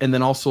ship, and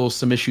then also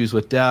some issues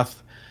with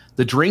death.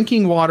 The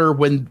drinking water,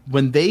 when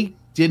they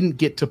didn't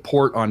get to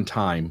port on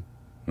time,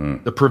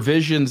 the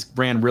provisions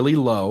ran really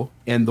low,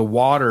 and the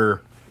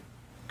water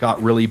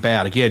got really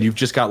bad. Again, you've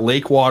just got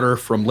lake water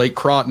from Lake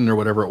Croton or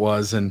whatever it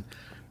was, and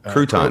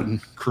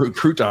Crouton.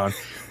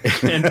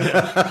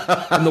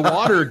 And the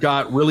water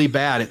got really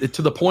bad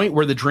to the point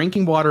where the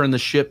drinking water in the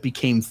ship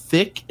became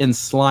thick and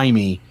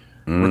slimy,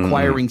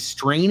 requiring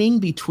straining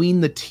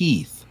between the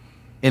teeth,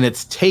 and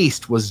its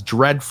taste was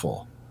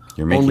dreadful.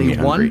 You're making me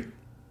hungry.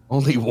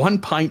 Only 1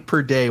 pint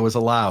per day was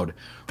allowed.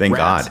 Thank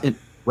God.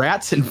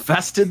 Rats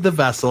infested the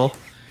vessel,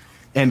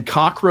 and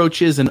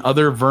cockroaches and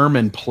other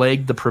vermin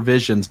plagued the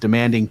provisions,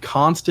 demanding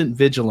constant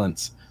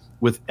vigilance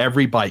with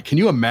every bite. Can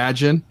you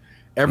imagine?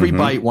 Every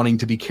bite wanting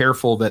to be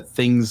careful that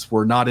things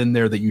were not in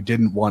there that you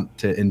didn't want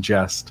to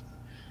ingest.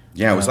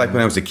 Yeah, it was like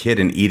when I was a kid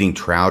and eating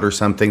trout or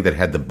something that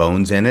had the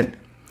bones in it.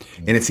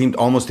 And it seemed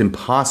almost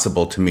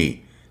impossible to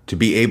me to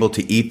be able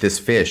to eat this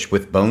fish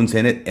with bones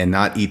in it and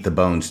not eat the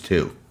bones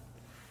too.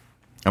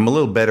 I'm a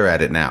little better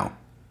at it now.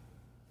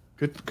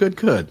 Good.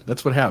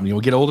 That's what happened.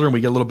 We'll get older and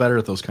we get a little better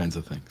at those kinds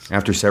of things.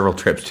 After several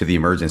trips to the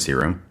emergency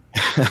room.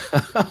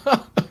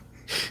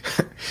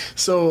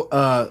 So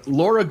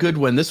Laura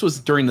Goodwin, this was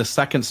during the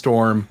second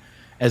storm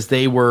as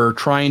they were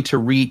trying to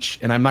reach,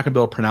 and I'm not going to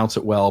be able to pronounce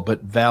it well,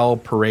 but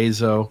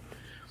Valparaiso.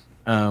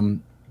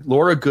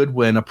 Laura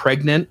Goodwin, a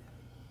pregnant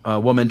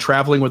woman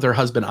traveling with her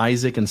husband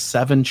Isaac and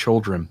 7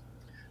 children,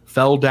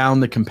 fell down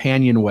the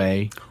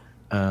companionway,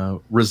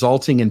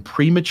 resulting in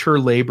premature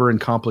labor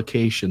and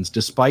complications.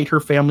 Despite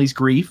her family's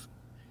grief,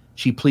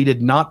 she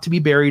pleaded not to be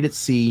buried at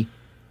sea.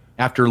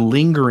 After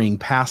lingering,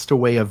 passed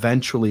away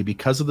eventually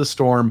because of the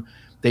storm.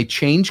 They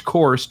changed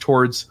course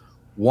towards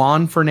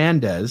Juan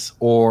Fernandez,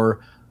 or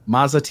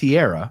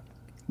Mazatierra,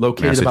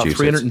 located about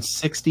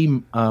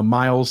 360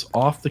 miles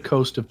off the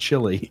coast of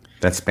Chile.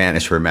 That's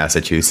Spanish for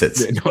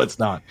Massachusetts. No, it's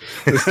not.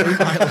 The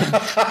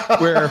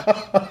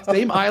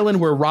same island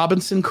where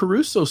Robinson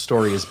Crusoe's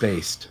story is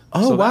based.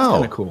 Oh, so wow. That's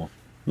kind of cool.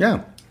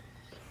 Yeah.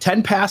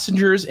 10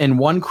 passengers and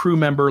 1 crew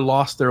member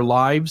lost their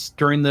lives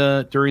during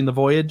the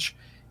voyage,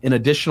 An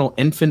additional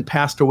infant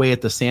passed away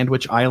at the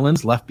Sandwich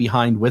Islands, left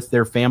behind with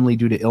their family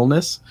due to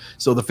illness.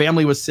 So the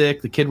family was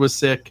sick, the kid was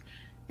sick,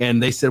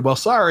 and they said, well,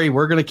 sorry,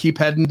 we're going to keep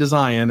heading to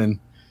Zion. And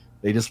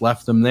they just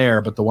left them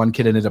there, but the one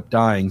kid ended up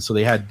dying. So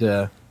they had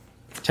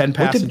 10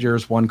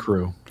 passengers, one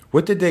crew.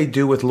 What did they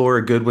do with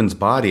Laura Goodwin's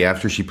body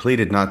after she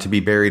pleaded not to be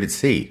buried at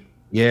sea?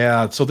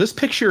 Yeah, so this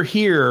picture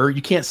here,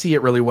 you can't see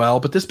it really well,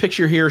 but this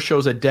picture here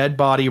shows a dead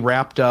body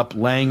wrapped up,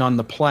 laying on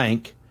the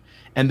plank.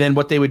 And then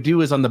what they would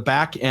do is on the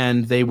back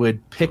end, they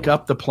would pick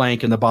up the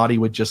plank and the body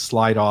would just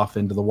slide off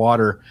into the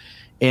water.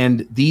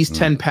 And these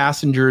 10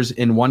 passengers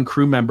and one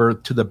crew member,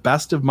 to the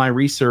best of my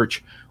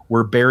research,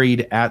 were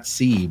buried at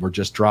sea, were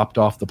just dropped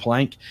off the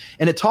plank.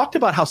 And it talked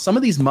about how some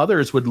of these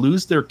mothers would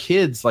lose their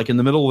kids like in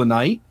the middle of the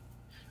night.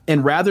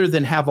 And rather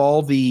than have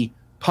all the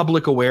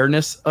public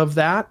awareness of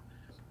that,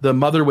 the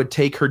mother would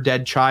take her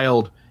dead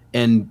child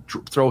and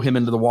throw him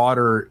into the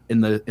water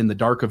in the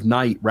dark of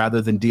night,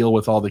 rather than deal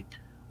with all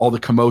the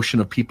commotion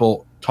of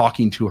people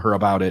talking to her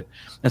about it.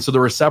 And so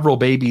there were several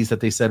babies that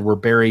they said were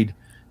buried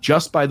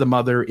just by the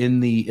mother in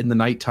the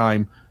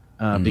nighttime,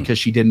 because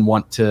she didn't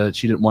want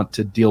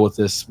to deal with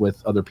this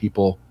with other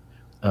people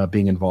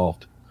being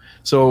involved.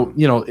 So,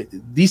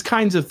 these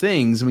kinds of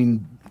things, I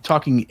mean,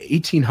 talking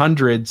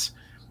 1800s,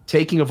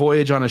 taking a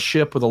voyage on a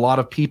ship with a lot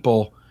of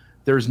people,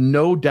 there's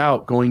no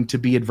doubt going to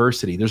be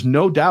adversity. There's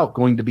no doubt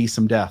going to be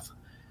some death.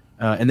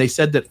 And they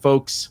said that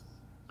folks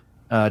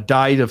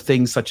died of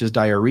things such as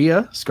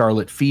diarrhea,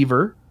 scarlet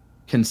fever,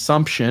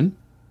 consumption,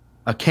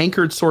 a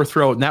cankered sore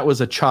throat, and that was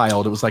a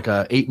child. It was like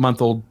a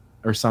 8-month-old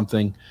or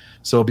something.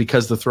 So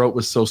because the throat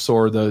was so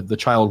sore, the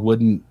child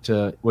wouldn't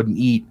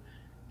eat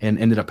and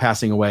ended up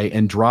passing away.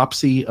 And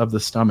dropsy of the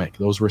stomach.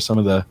 Those were some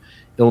of the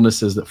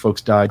illnesses that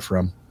folks died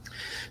from.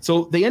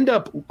 So they end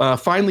up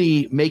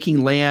finally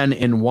making land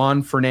in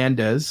Juan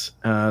Fernandez.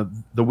 The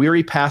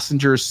weary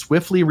passengers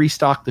swiftly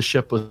restocked the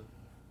ship with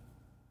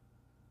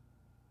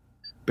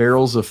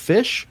barrels of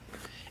fish.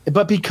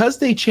 But because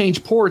they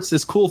changed ports,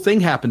 this cool thing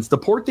happens. The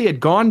port they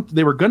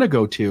were going to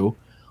go to,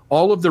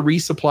 all of the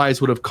resupplies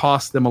would have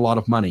cost them a lot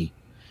of money.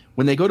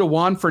 When they go to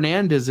Juan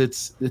Fernandez,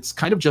 it's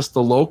kind of just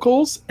the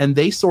locals, and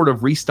they sort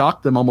of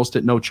restock them almost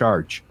at no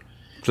charge.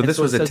 So this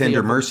was a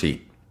tender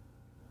mercy.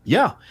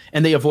 Yeah,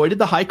 and they avoided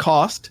the high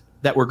cost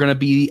that were going to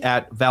be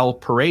at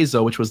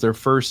Valparaiso, which was their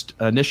first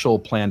initial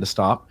plan to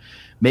stop,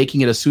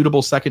 making it a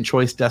suitable second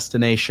choice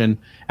destination.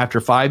 After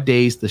 5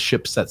 days, the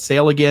ship set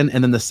sail again,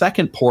 and then the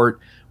second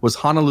port was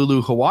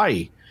Honolulu,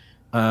 Hawaii.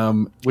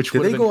 Which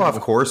did they go off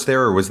course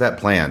there, or was that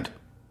planned?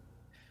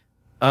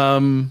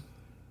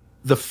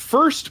 The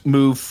first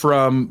move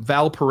from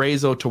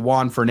Valparaiso to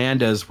Juan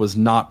Fernandez was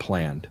not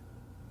planned.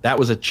 That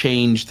was a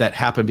change that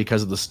happened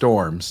because of the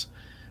storms.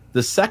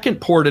 The second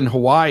port in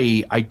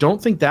Hawaii, I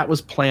don't think that was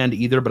planned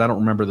either, but I don't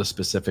remember the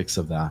specifics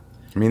of that.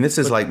 I mean, this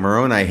is like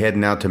Moroni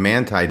heading out to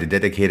Manti to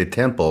dedicate a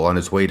temple on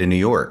his way to New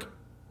York.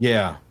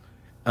 Yeah.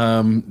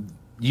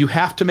 You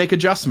have to make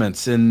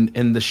adjustments.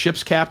 And the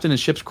ship's captain and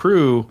ship's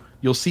crew,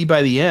 you'll see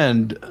by the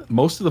end,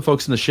 most of the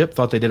folks in the ship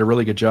thought they did a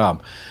really good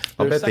job.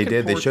 I'll bet they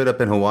did. They showed up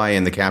in Hawaii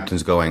and the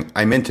captain's going,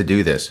 I meant to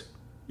do this.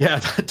 Yeah,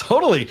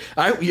 totally.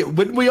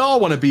 Wouldn't we all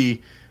want to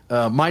be...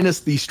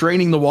 minus the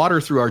straining the water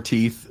through our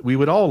teeth, we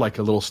would all like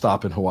a little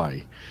stop in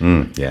Hawaii.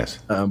 Yes.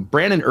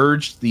 Brannan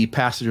urged the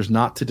passengers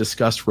not to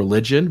discuss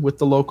religion with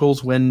the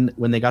locals when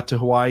they got to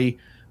Hawaii.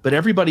 But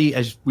everybody,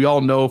 as we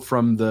all know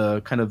from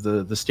the kind of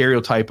the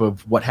stereotype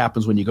of what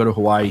happens when you go to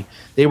Hawaii,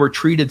 they were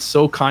treated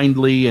so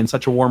kindly and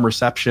such a warm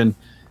reception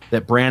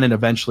that Brannan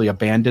eventually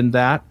abandoned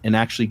that and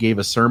actually gave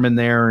a sermon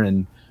there,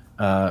 and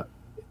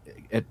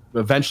it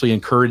eventually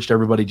encouraged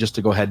everybody just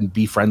to go ahead and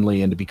be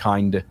friendly and to be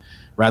kind,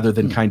 rather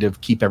than kind of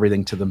keep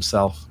everything to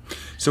themselves.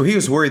 So he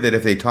was worried that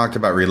if they talked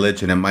about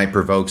religion, it might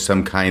provoke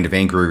some kind of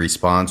angry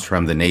response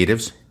from the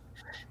natives?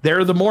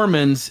 They're the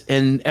Mormons,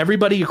 and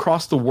everybody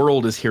across the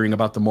world is hearing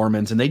about the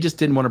Mormons, and they just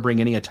didn't want to bring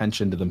any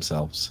attention to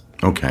themselves.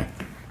 Okay.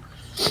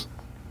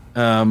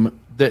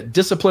 The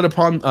discipline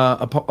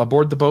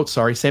aboard the boat,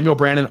 Samuel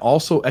Brannan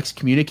also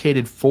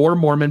excommunicated 4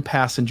 Mormon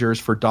passengers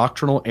for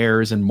doctrinal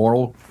errors and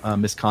moral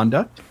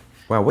misconduct.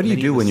 Wow, what do you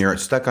do when you're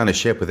stuck on a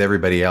ship with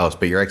everybody else,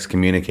 but you're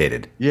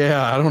excommunicated?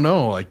 Yeah, I don't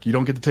know. Like, you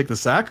don't get to take the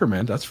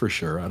sacrament, that's for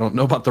sure. I don't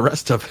know about the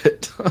rest of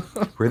it.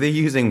 Were they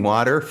using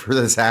water for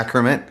the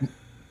sacrament?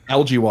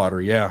 Algae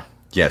water, yeah.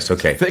 Yes,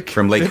 okay.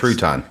 From Lake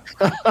Crouton.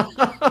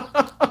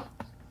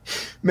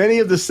 Many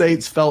of the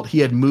saints felt he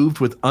had moved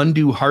with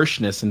undue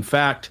harshness. In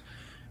fact,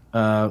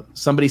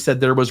 somebody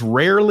said there was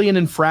rarely an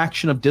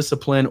infraction of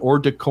discipline or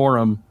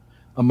decorum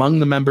among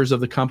the members of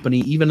the company,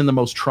 even in the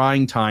most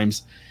trying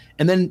times.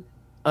 And then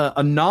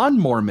a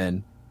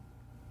non-Mormon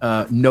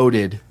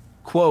noted,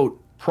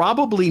 quote,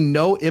 probably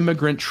no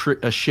immigrant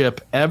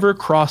ship ever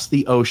crossed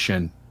the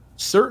ocean.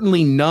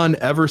 Certainly none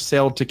ever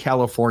sailed to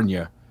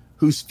California,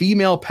 whose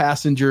female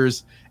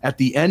passengers at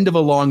the end of a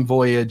long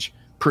voyage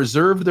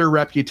preserved their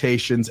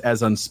reputations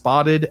as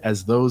unspotted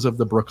as those of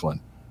the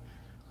Brooklyn.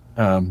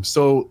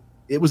 So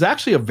it was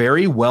actually a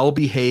very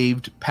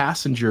well-behaved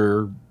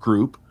passenger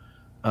group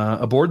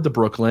aboard the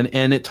Brooklyn,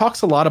 and it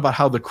talks a lot about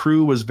how the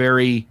crew was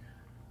very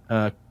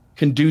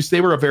conducive.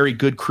 They were a very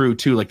good crew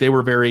too. Like they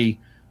were very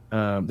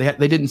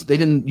they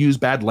didn't use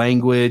bad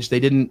language. They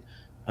didn't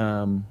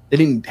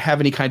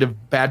have any kind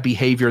of bad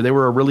behavior. They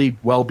were a really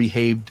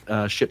well-behaved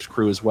ship's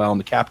crew as well, and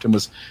the captain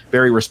was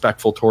very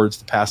respectful towards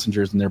the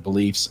passengers and their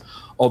beliefs.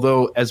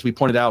 Although, as we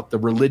pointed out, the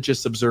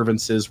religious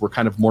observances were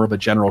kind of more of a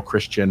general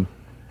Christian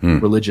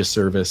religious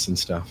service and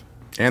stuff.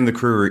 And the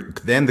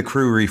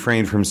crew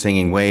refrained from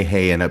singing "Way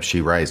Hey" and "Up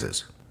She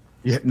Rises."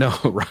 Yeah, no,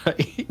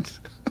 right.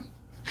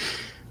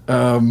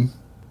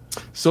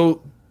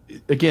 So,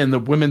 again, the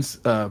women's.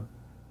 I'm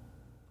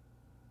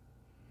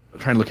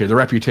trying to look here. The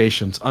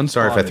reputations.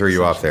 Sorry if I threw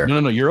you off there.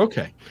 No, you're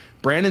okay.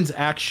 Brannan's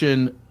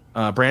actions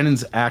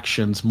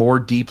more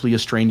deeply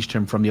estranged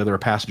him from the other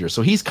passengers.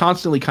 So he's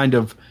constantly kind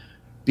of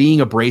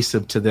being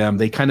abrasive to them.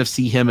 They kind of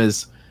see him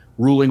as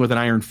ruling with an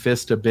iron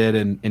fist a bit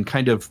and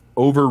kind of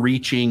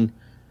overreaching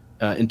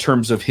in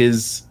terms of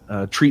his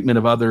treatment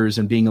of others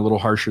and being a little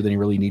harsher than he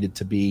really needed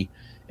to be.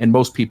 And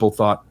most people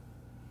thought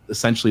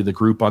essentially the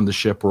group on the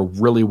ship were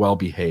really well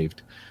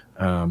behaved.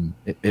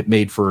 It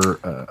made for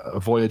a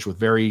voyage with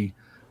very,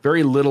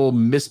 very little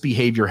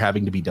misbehavior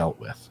having to be dealt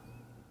with.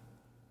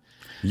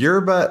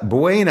 Yerba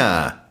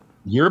Buena.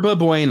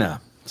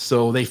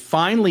 So they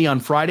finally, on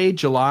Friday,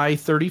 July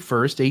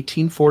 31st,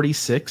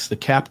 1846, the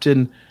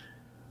captain,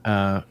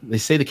 they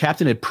say the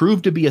captain had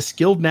proved to be a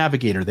skilled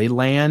navigator. They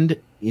land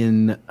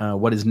in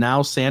what is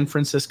now San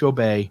Francisco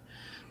Bay.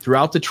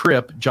 Throughout the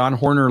trip, John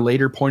Horner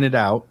later pointed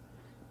out,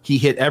 he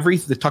hit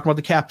everything. Talking about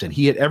the captain,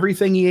 he hit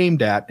everything he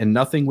aimed at and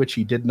nothing which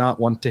he did not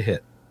want to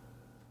hit.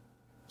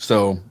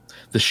 So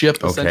the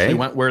ship essentially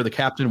went where the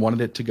captain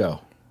wanted it to go.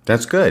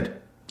 That's good.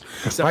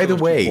 By the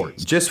way,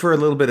 just for a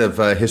little bit of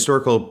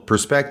historical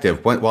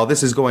perspective, while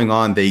this is going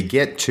on, they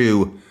get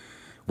to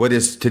what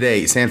is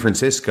today San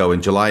Francisco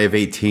in July of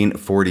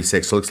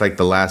 1846. So it looks like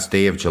the last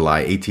day of July,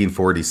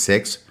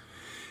 1846.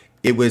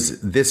 It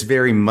was this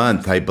very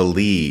month, I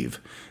believe,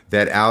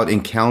 that out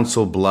in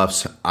Council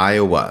Bluffs,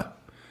 Iowa,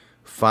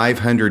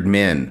 500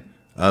 men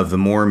of the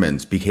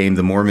Mormons became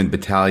the Mormon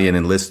Battalion,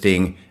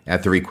 enlisting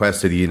at the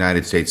request of the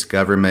United States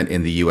government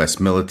in the U.S.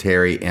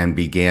 military, and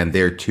began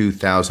their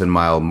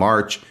 2,000-mile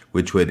march,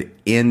 which would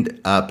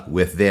end up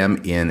with them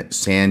in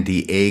San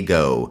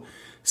Diego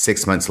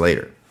 6 months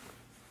later.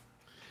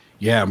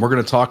 Yeah, and we're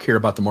going to talk here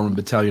about the Mormon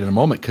Battalion in a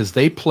moment because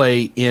they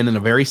play in a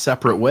very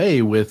separate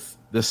way with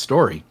this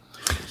story.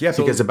 Yeah,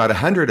 because about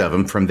 100 of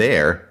them from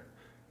there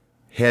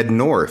head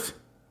north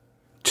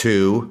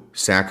to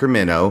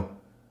Sacramento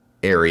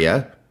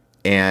area.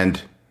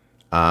 And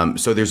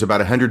so there's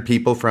about 100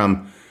 people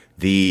from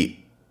the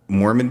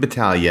Mormon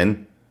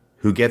Battalion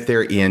who get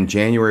there in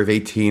January of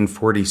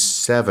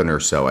 1847 or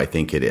so, I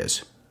think it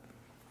is.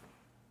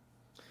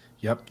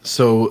 Yep.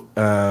 So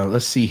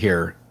let's see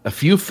here.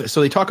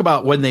 So they talk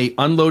about when they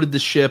unloaded the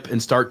ship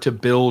and start to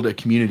build a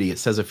community. It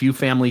says a few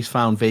families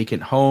found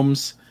vacant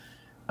homes.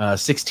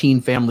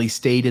 16 families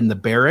stayed in the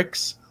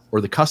barracks or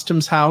the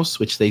customs house,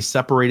 which they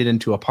separated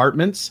into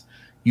apartments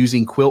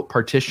using quilt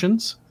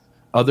partitions.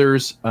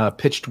 Others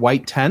pitched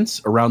white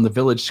tents around the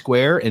village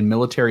square in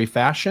military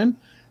fashion,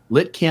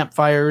 lit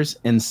campfires,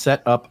 and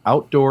set up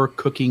outdoor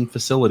cooking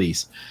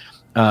facilities.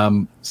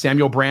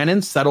 Samuel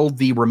Brannan settled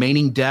the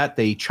remaining debt.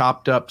 They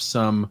chopped up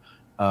some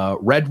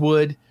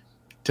redwood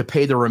to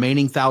pay the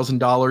remaining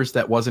 $1,000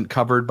 that wasn't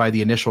covered by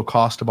the initial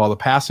cost of all the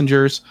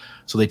passengers.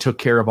 So they took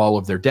care of all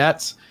of their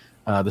debts.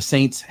 The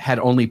Saints had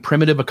only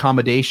primitive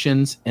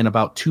accommodations and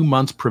about 2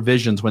 months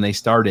provisions when they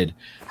started.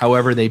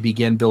 However, they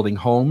began building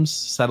homes,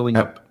 settling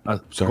up.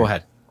 Go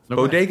ahead. No,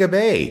 Bodega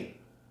Bay.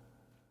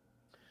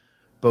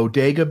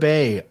 Bodega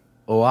Bay,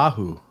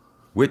 Oahu.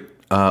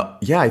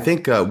 I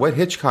think what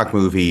Hitchcock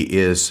movie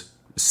is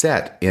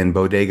set in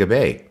Bodega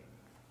Bay?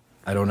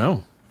 I don't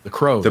know. The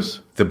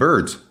crows. The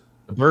birds.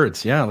 The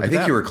birds, yeah. I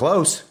think you were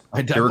close.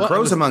 There were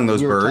crows among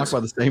those birds. We were talking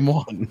about the same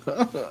one.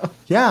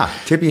 Yeah,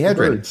 Tippi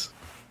Hedren.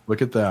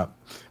 Look at that.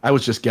 I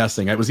was just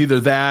guessing. It was either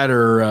that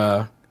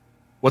or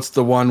what's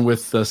the one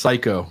with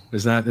Psycho?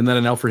 Isn't that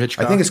an Alfred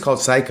Hitchcock? I think it's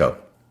called Psycho.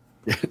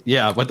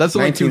 Yeah, but that's the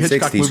only two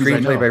Hitchcock movies I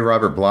know. Screenplay by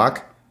Robert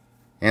Bloch,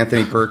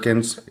 Anthony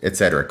Perkins,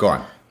 etc. Go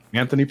on.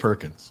 Anthony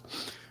Perkins.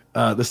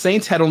 The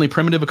Saints had only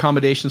primitive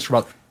accommodations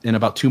for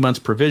about 2 months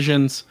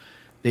provisions.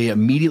 They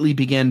immediately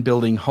began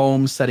building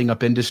homes, setting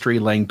up industry,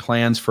 laying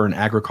plans for an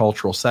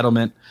agricultural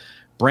settlement.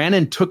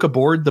 Brannan took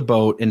aboard the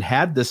boat and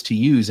had this to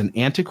use an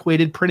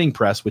antiquated printing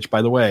press, which,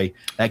 by the way,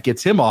 that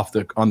gets him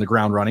on the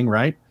ground running,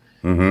 right?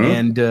 Mm-hmm.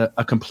 And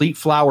a complete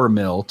flour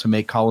mill to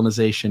make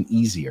colonization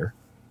easier.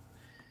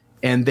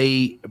 And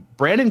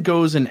Brannan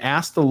goes and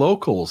asks the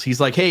locals. He's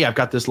like, hey, I've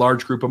got this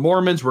large group of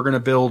Mormons. We're going to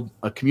build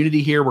a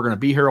community here. We're going to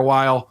be here a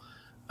while.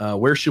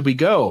 Where should we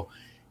go?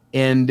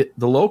 And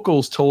the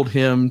locals told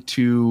him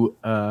to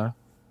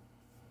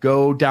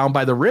go down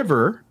by the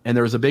river, and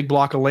there was a big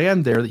block of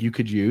land there that you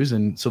could use.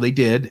 And so they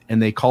did,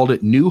 and they called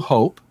it New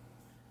Hope.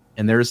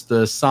 And there's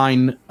the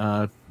sign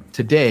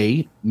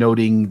today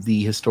noting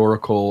the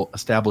historical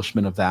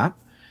establishment of that.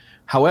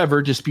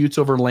 However, disputes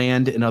over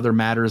land and other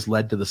matters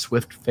led to the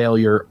swift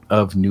failure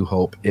of New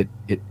Hope. It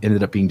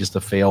ended up being just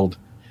a failed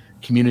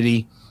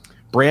community.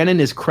 Brannan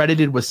is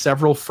credited with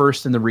several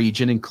firsts in the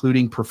region,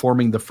 including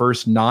performing the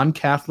first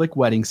non-Catholic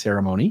wedding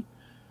ceremony,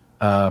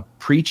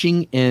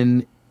 preaching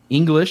in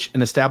English,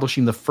 and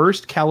establishing the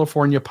first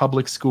California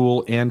public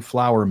school and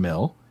flour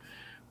mill.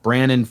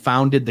 Brannan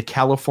founded the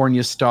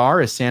California Star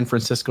as San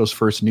Francisco's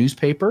first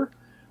newspaper,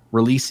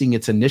 releasing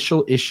its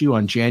initial issue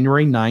on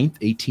January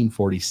 9th,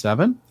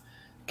 1847.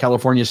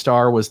 California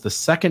Star was the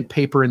second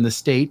paper in the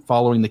state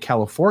following the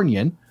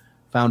Californian,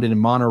 founded in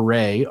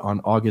Monterey on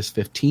August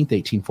 15th,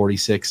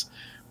 1846.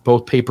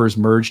 Both papers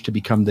merged to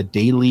become the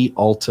Daily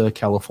Alta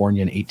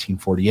California in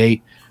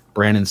 1848.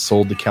 Brannan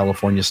sold the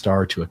California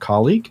Star to a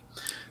colleague.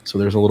 So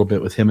there's a little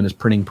bit with him and his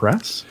printing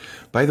press.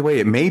 By the way,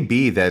 it may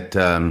be that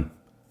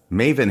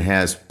Maven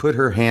has put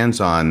her hands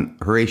on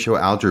Horatio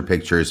Alger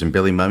pictures and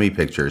Billy Mummy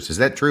pictures. Is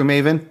that true,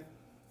 Maven?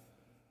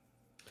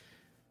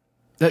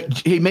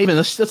 Hey, Maven,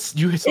 let's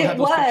you still have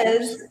those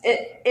pictures?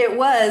 It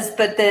was,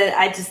 but then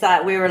I just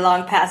thought we were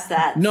long past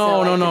that.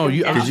 No.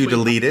 Did you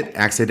delete it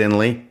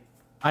accidentally?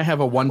 I have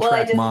a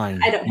one-track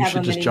mind. I don't have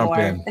them jump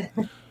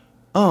in.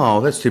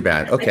 Oh, that's too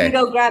bad. Okay. I can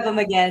go grab them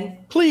again.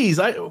 Please.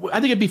 I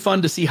think it'd be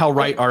fun to see how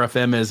right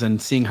RFM is and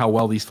seeing how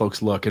well these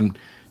folks look. And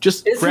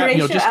just grab,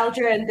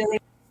 Alger and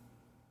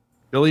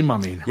Billy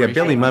Mummy. Yeah,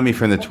 Billy Mummy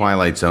from the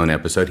Twilight Zone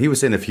episode. He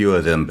was in a few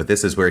of them, but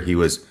this is where he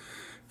was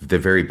the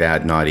very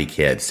bad, naughty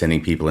kid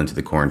sending people into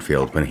the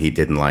cornfield when he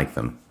didn't like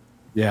them.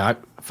 Yeah,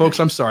 folks,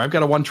 I'm sorry. I've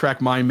got a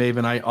one-track mind,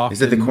 Maven.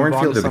 Is it the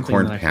cornfield or the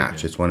corn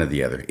patch? It's one or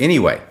the other.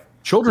 Anyway.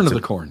 Children of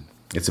the Corn.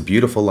 It's a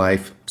Beautiful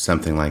Life,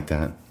 something like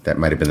that. That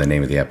might have been the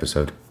name of the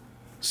episode.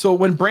 So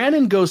when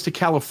Brannan goes to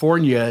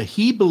California,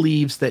 he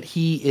believes that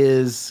he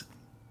is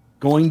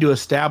going to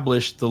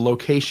establish the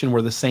location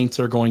where the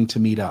saints are going to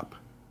meet up.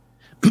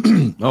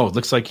 Oh, it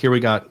looks like here we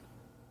got,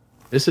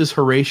 this is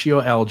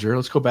Horatio Alger.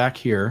 Let's go back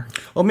here.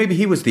 Oh, maybe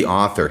he was the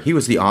author. He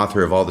was the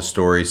author of all the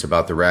stories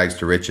about the rags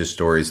to riches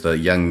stories, the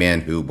young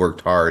men who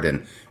worked hard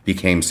and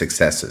became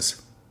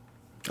successes.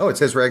 Oh, it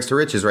says rags to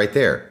riches right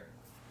there.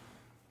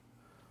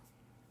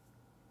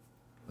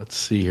 Let's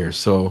see here.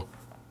 So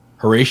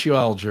Horatio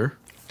Alger.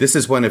 This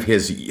is one of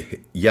his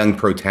young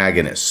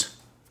protagonists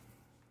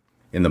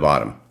in the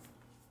bottom.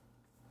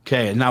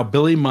 Okay, and now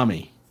Billy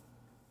Mummy.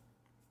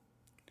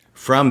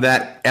 From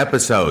that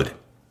episode.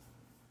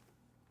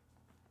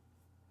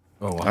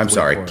 Oh, I'm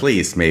sorry.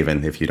 Please,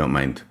 Maven, if you don't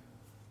mind.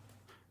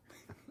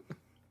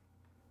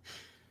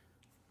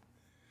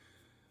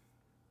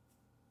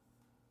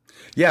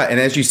 Yeah, and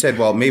as you said,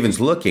 while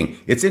Maven's looking,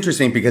 it's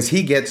interesting because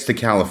he gets to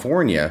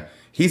California.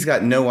 He's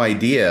got no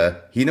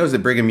idea. He knows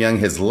that Brigham Young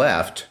has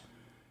left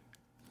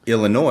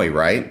Illinois,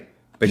 right?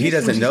 But he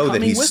doesn't know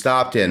that he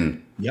stopped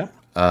in,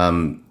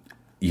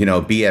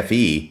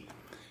 BFE.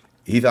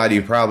 He thought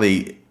he'd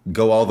probably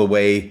go all the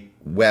way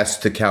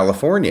west to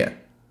California.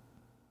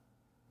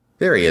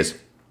 There he is.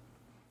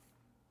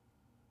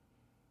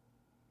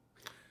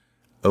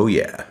 Oh,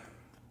 yeah.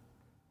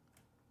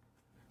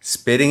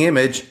 Spitting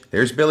image.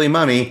 There's Billy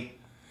Mummy.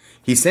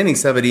 He's sending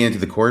somebody into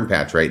the corn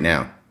patch right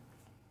now.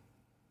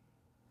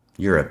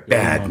 You're a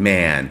bad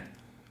man.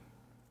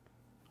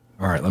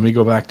 All right, let me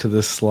go back to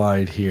this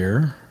slide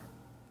here.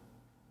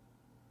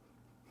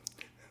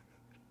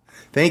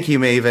 Thank you,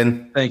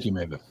 Maven. Thank you,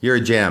 Maven. You're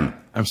a gem.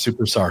 I'm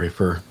super sorry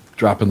for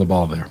dropping the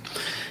ball there.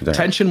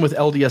 Tension with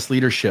LDS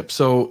leadership.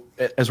 So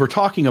as we're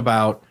talking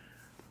about,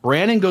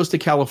 Brannan goes to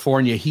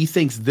California. He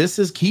thinks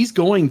he's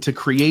going to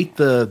create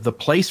the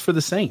place for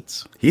the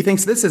saints. He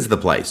thinks this is the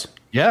place.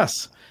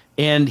 Yes.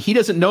 And he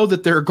doesn't know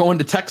that they're going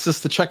to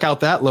Texas to check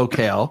out that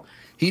locale.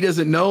 He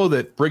doesn't know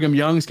that Brigham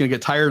Young's going to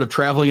get tired of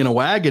traveling in a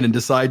wagon and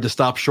decide to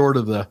stop short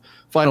of the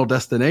final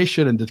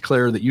destination and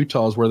declare that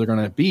Utah is where they're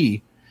going to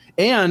be.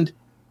 And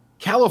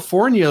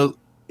California,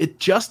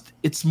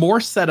 it's more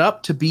set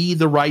up to be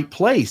the right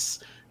place.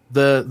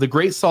 The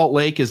Great Salt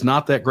Lake is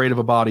not that great of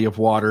a body of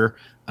water.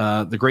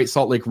 The Great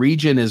Salt Lake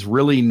region is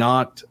really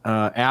not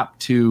apt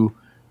to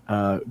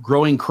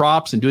growing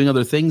crops and doing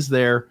other things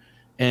there.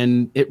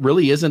 And it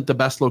really isn't the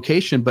best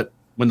location. But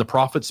when the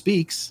prophet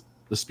speaks,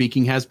 the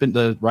thinking has been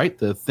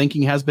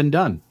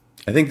done.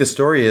 I think the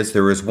story is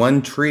there was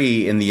one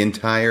tree in the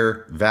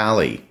entire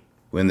valley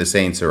when the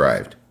saints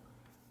arrived.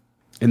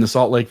 In the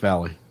Salt Lake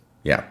Valley.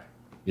 Yeah.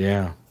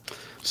 Yeah.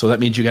 So that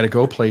means you got to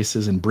go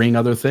places and bring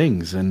other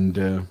things.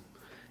 And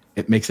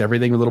it makes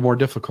everything a little more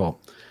difficult.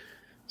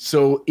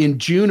 So in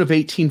June of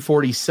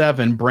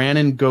 1847,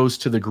 Brannan goes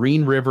to the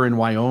Green River in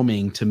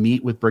Wyoming to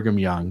meet with Brigham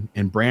Young.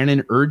 And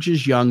Brannan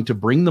urges Young to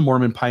bring the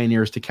Mormon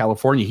pioneers to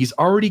California. He's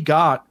already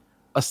got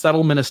a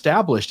settlement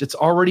established. It's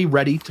already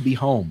ready to be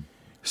home.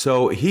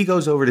 So he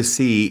goes over to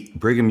see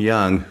Brigham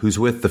Young, who's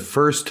with the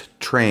first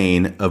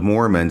train of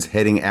Mormons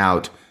heading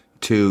out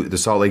to the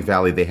Salt Lake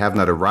Valley. They have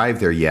not arrived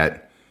there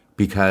yet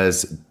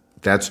because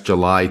that's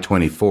July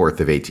 24th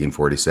of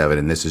 1847,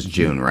 and this is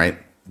June, right?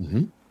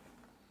 Mm-hmm.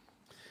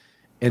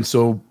 And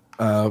so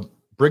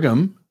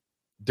Brigham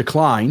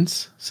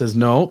declines, says,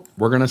 no,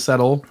 we're going to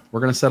settle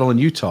in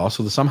Utah.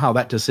 So somehow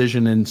that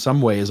decision in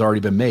some way has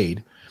already been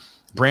made.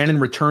 Brannan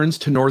returns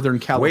to Northern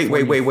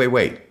California.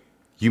 Wait.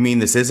 You mean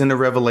this isn't a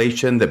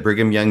revelation that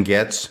Brigham Young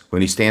gets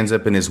when he stands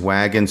up in his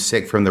wagon,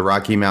 sick from the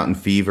Rocky Mountain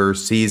fever,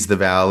 sees the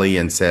valley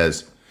and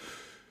says,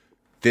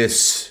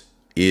 this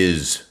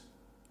is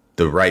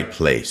the right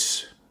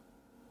place?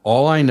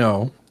 All I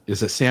know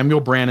is that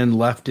Samuel Brannan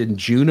left in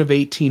June of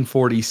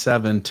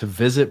 1847 to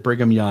visit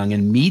Brigham Young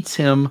and meets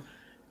him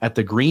at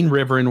the Green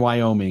River in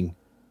Wyoming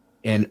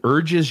and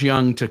urges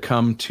Young to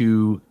come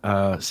to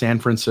San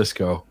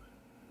Francisco.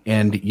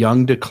 And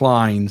Young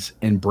declines,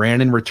 and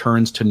Brannan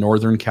returns to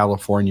Northern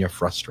California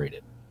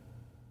frustrated.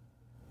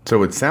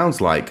 So it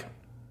sounds like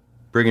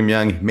Brigham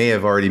Young may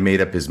have already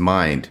made up his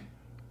mind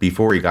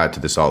before he got to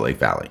the Salt Lake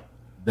Valley.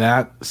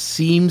 That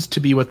seems to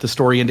be what the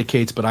story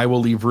indicates, but I will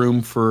leave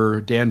room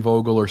for Dan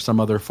Vogel or some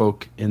other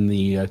folk in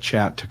the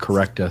chat to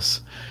correct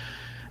us.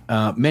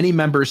 Many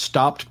members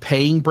stopped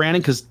paying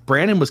Brannan because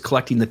Brannan was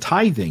collecting the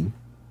tithing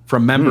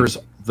from members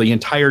the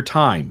entire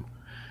time.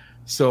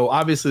 So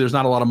obviously there's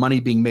not a lot of money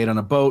being made on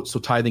a boat, so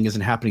tithing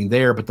isn't happening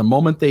there. But the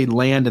moment they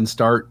land and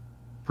start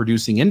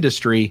producing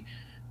industry,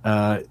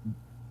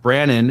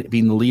 Brannan,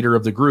 being the leader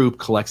of the group,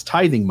 collects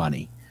tithing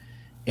money.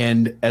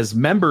 And as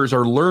members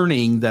are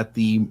learning that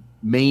the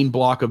main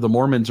block of the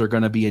Mormons are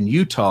going to be in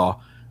Utah,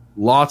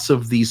 lots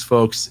of these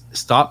folks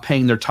stop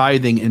paying their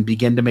tithing and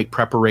begin to make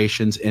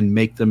preparations and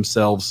make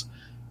themselves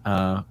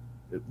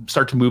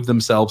start to move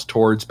themselves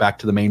towards back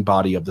to the main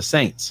body of the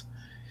saints.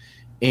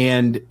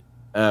 And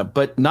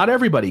but not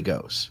everybody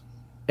goes.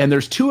 And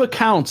there's two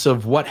accounts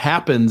of what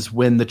happens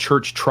when the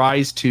church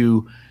tries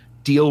to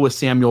deal with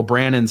Samuel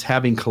Brannan's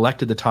having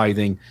collected the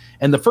tithing.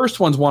 And the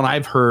first one's one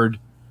I've heard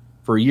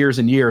for years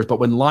and years. But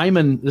when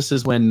Lyman, this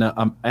is when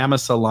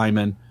Amasa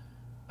Lyman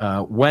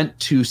went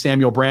to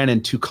Samuel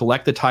Brannan to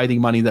collect the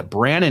tithing money that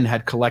Brannan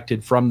had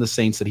collected from the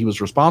saints that he was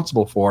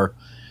responsible for.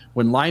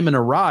 When Lyman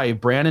arrived,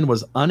 Brannan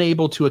was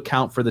unable to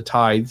account for the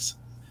tithes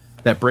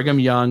that Brigham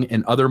Young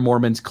and other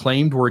Mormons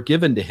claimed were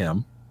given to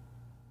him,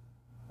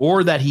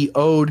 or that he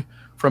owed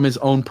from his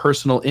own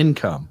personal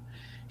income.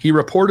 He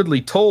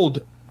reportedly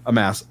told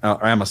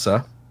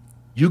Amasa,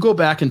 "You go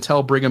back and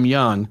tell Brigham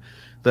Young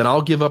that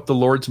I'll give up the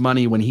Lord's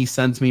money when he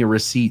sends me a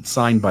receipt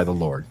signed by the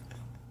Lord."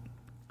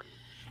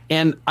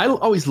 And I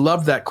always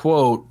loved that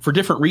quote for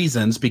different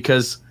reasons,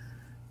 because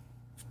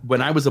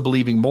when I was a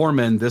believing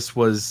Mormon, this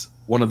was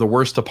one of the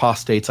worst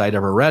apostates I'd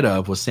ever read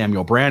of, was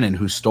Samuel Brannan,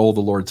 who stole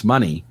the Lord's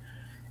money.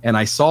 And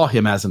I saw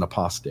him as an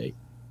apostate.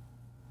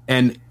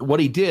 And what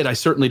he did, I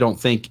certainly don't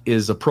think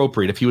is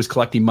appropriate. If he was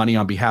collecting money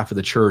on behalf of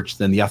the church,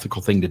 then the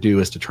ethical thing to do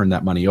is to turn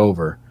that money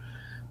over.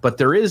 But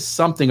there is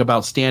something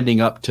about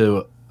standing up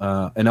to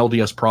an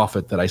LDS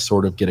prophet that I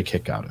sort of get a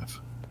kick out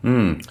of.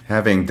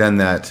 Having done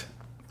that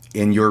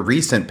in your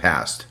recent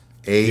past,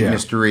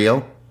 Mr.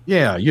 Real?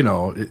 Yeah, you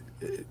know,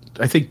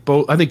 I think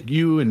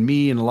you and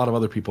me and a lot of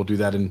other people do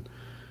that in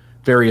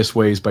various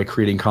ways by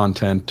creating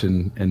content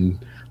and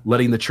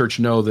letting the church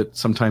know that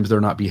sometimes they're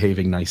not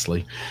behaving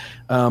nicely.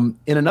 In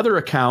another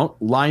account,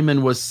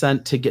 Lyman was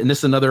sent to get, and this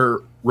is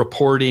another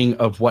reporting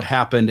of what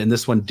happened, and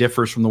this one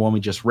differs from the one we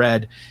just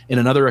read. In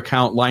another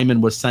account,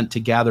 Lyman was sent to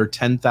gather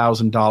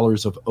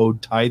 $10,000 of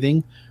owed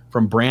tithing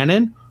from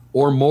Brannan,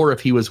 or more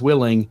if he was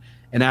willing.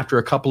 And after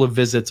a couple of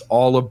visits,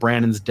 all of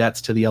Brannan's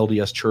debts to the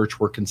LDS Church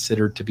were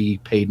considered to be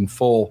paid in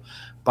full.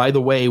 By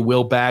the way,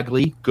 Will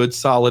Bagley, good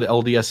solid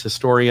LDS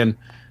historian,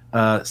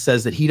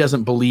 says that he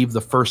doesn't believe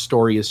the first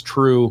story is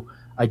true.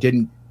 I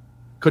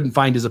couldn't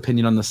find his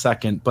opinion on the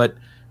second, but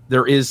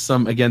there is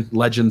some, again,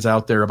 legends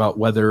out there about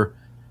whether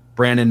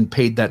Brannan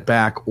paid that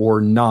back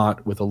or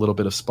not, with a little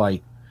bit of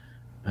spite.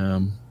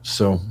 And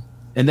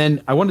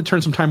then I want to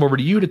turn some time over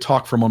to you to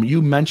talk for a moment.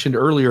 You mentioned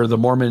earlier the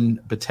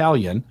Mormon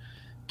Battalion.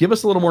 Give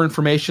us a little more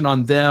information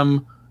on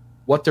them,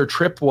 what their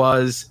trip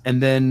was,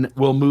 and then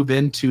we'll move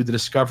into the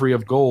discovery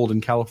of gold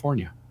in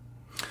California.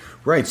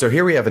 Right, so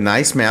here we have a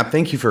nice map.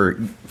 Thank you for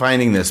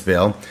finding this,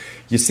 Bill.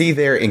 You see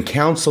there in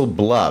Council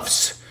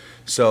Bluffs.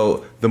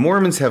 So the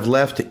Mormons have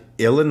left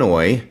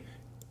Illinois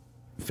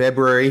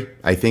February,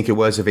 I think it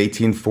was, of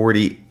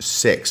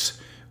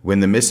 1846, when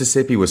the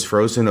Mississippi was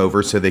frozen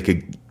over so they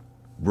could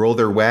roll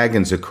their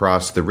wagons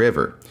across the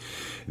river.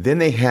 Then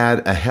they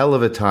had a hell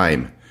of a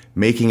time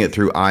making it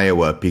through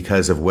Iowa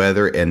because of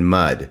weather and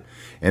mud.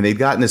 And they'd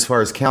gotten as far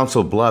as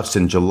Council Bluffs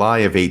in July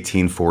of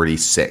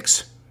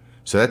 1846.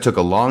 So that took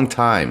a long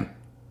time,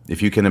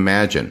 if you can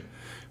imagine,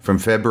 from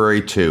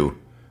February to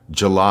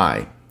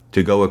July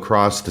to go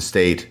across the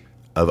state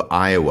of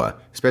Iowa,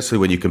 especially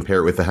when you compare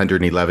it with the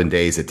 111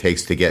 days it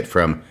takes to get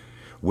from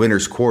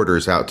Winter's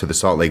Quarters out to the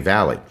Salt Lake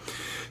Valley.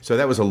 So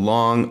that was a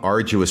long,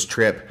 arduous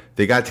trip.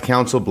 They got to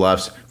Council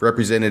Bluffs.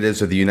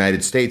 Representatives of the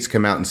United States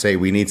come out and say,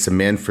 we need some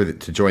men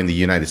to join the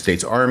United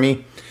States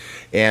Army.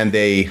 And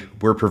they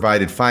were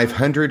provided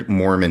 500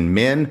 Mormon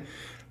men.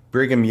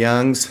 Brigham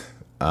Young's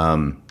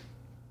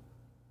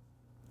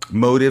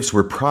motives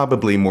were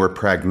probably more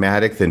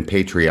pragmatic than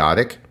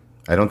patriotic.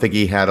 I don't think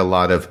he had a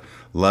lot of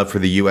love for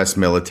the U.S.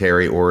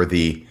 military or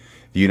the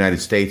the United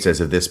States as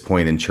of this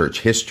point in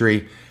church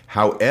history.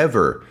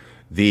 However,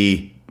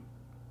 the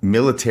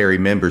military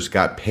members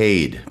got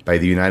paid by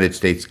the United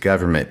States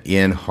government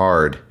in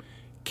hard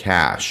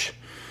cash.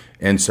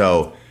 And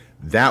so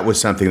that was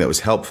something that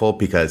was helpful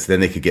because then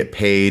they could get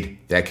paid.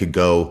 That could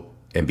go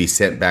and be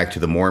sent back to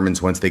the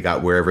Mormons once they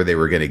got wherever they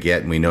were going to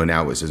get. And we know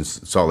now it was in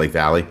Salt Lake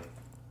Valley.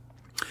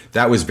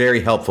 That was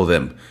very helpful to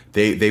them.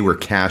 They were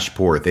cash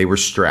poor. They were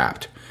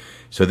strapped.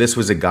 So this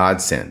was a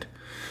godsend.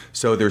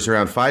 So there's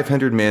around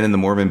 500 men in the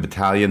Mormon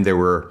battalion. There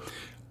were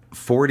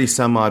 40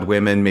 some odd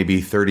women,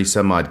 maybe 30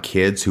 some odd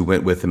kids who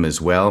went with them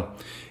as well.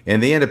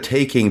 And they end up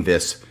taking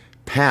this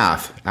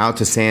path out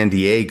to San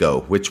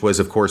Diego, which was,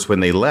 of course, when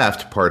they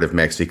left part of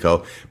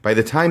Mexico. By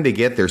the time they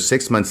get there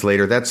 6 months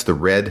later, that's the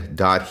red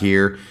dot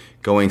here,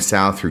 going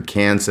south through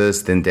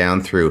Kansas, then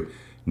down through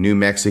New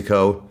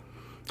Mexico,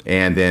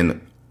 and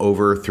then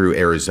over through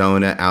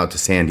Arizona out to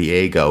San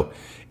Diego.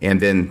 And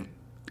then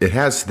it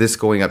has this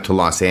going up to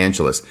Los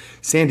Angeles.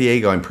 San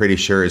Diego, I'm pretty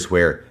sure, is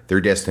where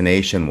their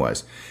destination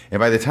was. And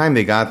by the time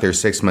they got there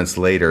 6 months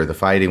later, the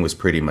fighting was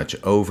pretty much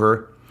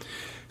over.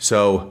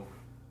 So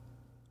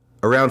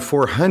around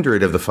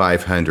 400 of the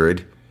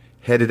 500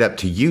 headed up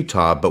to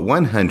Utah, but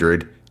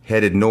 100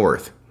 headed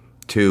north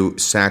to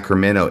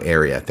Sacramento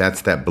area.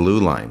 That's that blue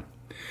line.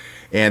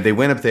 And they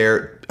went up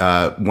there.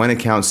 One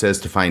account says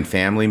to find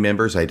family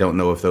members. I don't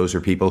know if those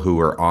are people who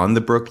were on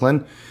the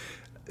Brooklyn.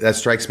 That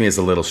strikes me as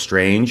a little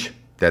strange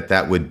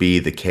that would be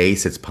the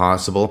case. It's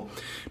possible.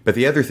 But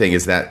the other thing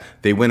is that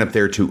they went up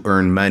there to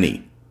earn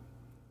money.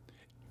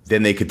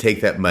 Then they could take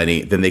that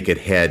money, then they could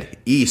head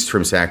east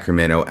from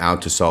Sacramento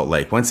out to Salt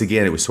Lake. Once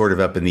again, it was sort of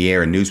up in the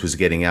air, and news was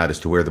getting out as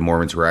to where the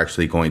Mormons were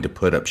actually going to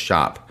put up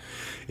shop.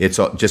 It's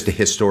just a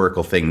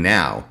historical thing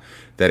now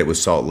that it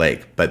was Salt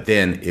Lake, but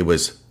then it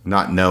was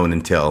not known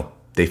until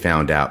they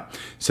found out.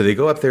 So they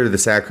go up there to the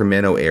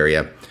Sacramento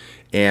area,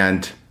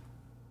 and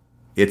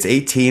it's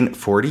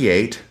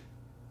 1848.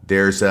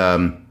 There's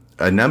a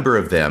number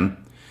of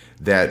them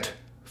that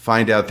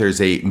find out there's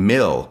a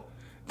mill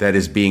that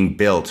is being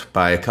built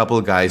by a couple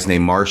of guys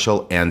named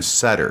Marshall and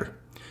Sutter.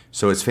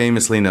 So it's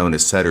famously known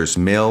as Sutter's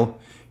Mill.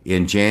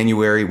 In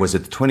January, was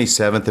it the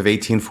 27th of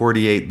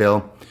 1848,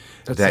 Bill?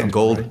 That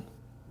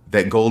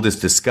gold is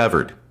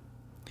discovered.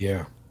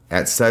 Yeah.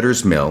 At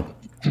Sutter's Mill.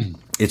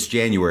 It's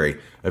January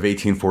of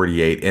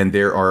 1848, and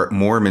there are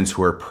Mormons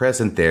who are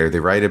present there. They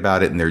write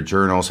about it in their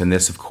journals, and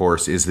this, of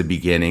course, is the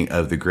beginning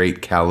of the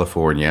Great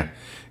California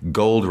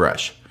Gold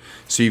Rush.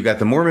 So you've got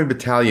the Mormon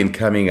battalion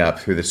coming up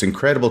through this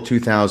incredible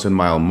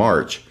 2,000-mile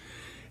march,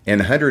 and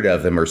 100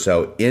 of them or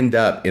so end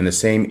up in the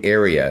same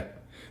area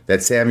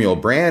that Samuel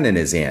Brannan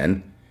is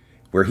in,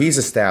 where he's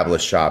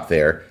established shop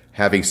there,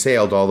 having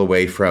sailed all the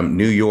way from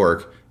New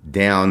York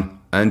down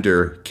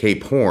under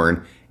Cape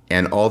Horn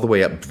and all the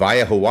way up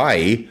via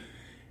Hawaii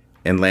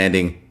and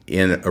landing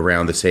in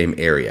around the same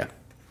area.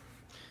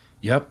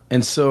 Yep.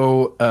 And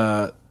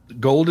so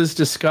gold is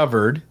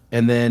discovered,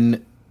 and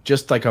then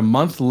just like a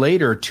month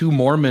later, two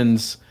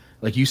Mormons,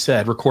 like you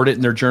said, record it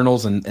in their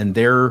journals, and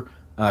they're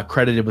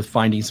credited with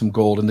finding some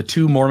gold. And the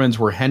two Mormons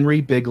were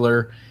Henry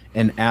Bigler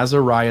and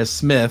Azariah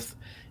Smith,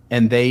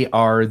 and they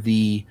are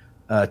the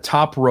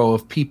top row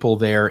of people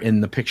there in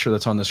the picture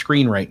that's on the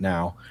screen right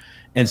now.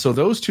 And so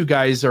those two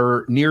guys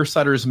are near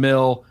Sutter's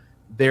Mill.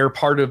 They're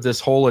part of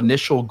this whole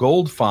initial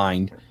gold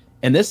find.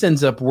 And this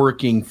ends up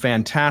working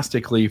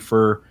fantastically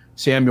for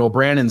Samuel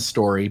Brannan's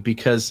story,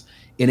 because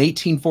in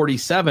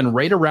 1847,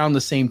 right around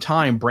the same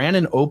time,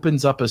 Brannan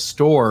opens up a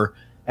store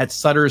at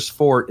Sutter's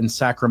Fort in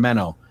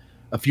Sacramento.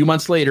 A few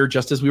months later,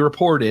 just as we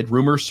reported,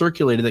 rumors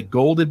circulated that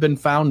gold had been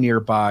found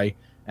nearby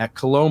at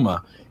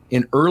Coloma.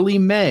 In early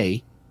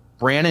May,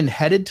 Brannan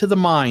headed to the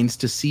mines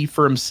to see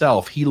for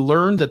himself. He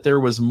learned that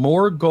there was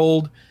more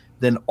gold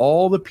than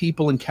all the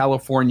people in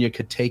California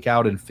could take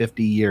out in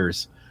 50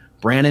 years.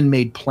 Brannan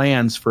made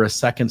plans for a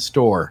second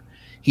store.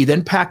 He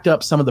then packed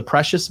up some of the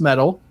precious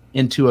metal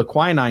into a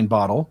quinine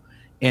bottle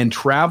and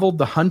traveled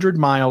the 100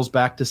 miles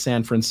back to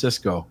San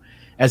Francisco.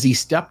 As he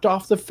stepped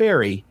off the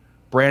ferry,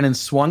 Brannan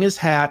swung his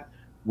hat,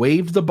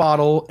 waved the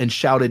bottle, and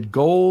shouted,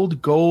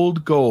 "Gold,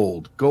 gold,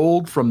 gold,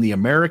 gold from the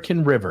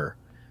American River."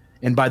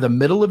 And by the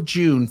middle of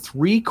June,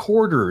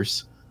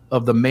 3/4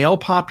 of the male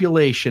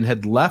population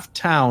had left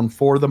town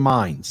for the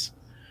mines.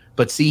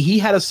 But see, he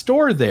had a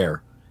store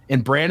there,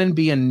 and Brannan,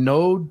 being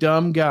no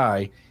dumb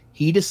guy,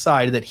 he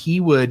decided that he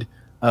would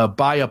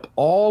buy up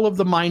all of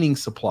the mining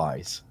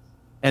supplies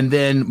and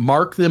then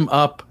mark them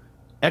up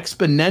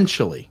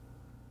exponentially.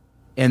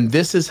 And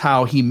this is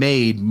how he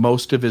made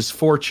most of his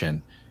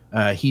fortune.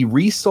 He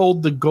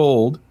resold the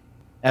gold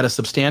at a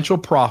substantial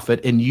profit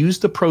and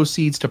used the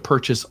proceeds to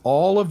purchase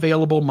all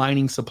available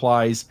mining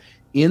supplies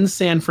in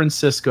San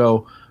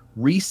Francisco,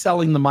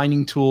 reselling the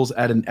mining tools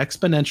at an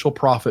exponential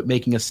profit,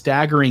 making a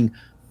staggering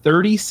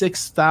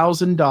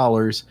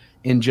 $36,000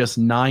 in just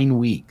 9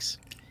 weeks.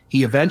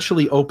 He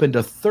eventually opened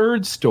a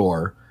third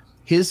store.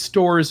 His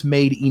stores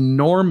made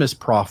enormous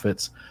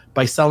profits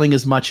by selling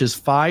as much as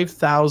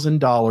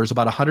 $5,000,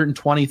 about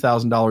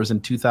 $120,000 in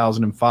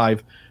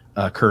 2005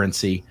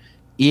 currency,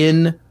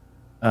 in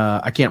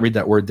I can't read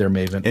that word there,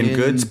 Maven. In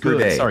goods per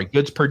day. Sorry,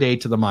 goods per day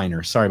to the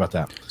miners. Sorry about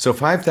that. So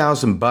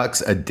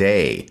 $5,000 a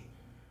day,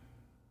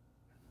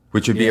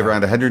 which would be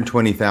around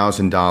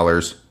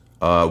 $120,000.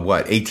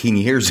 18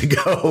 years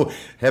ago?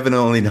 Heaven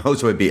only knows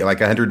what it would be, like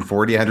 $140,000,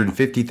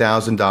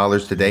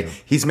 $150,000 today.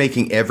 He's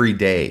making every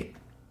day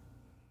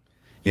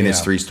in his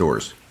 3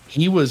 stores.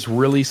 He was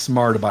really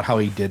smart about how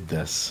he did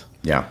this.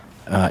 Yeah.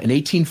 In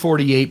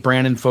 1848,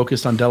 Brannan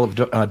focused on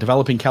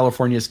developing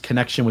California's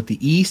connection with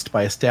the East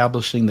by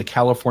establishing the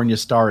California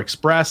Star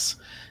Express,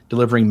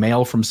 delivering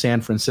mail from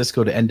San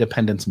Francisco to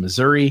Independence,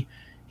 Missouri.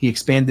 He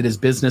expanded his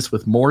business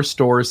with more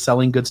stores,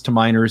 selling goods to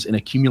miners, and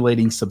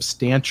accumulating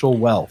substantial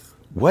wealth.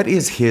 What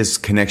is his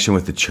connection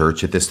with the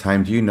church at this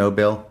time? Do you know,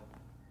 Bill?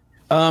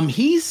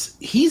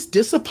 He's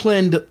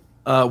disciplined.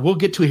 We'll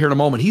get to it here in a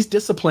moment. He's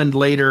disciplined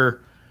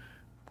later,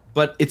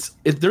 but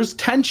there's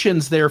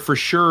tensions there for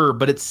sure.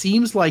 But it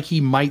seems like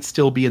he might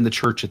still be in the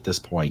church at this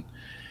point.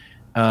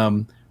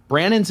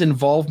 Brannan's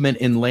involvement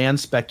in land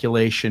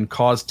speculation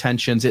caused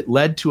tensions. It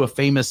led to a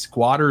famous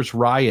squatters'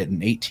 riot in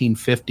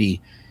 1850,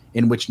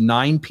 in which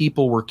 9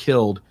 people were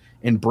killed,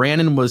 and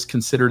Brannan was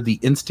considered the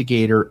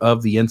instigator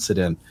of the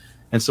incident.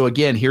 And so,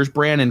 again, here's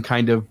Brannan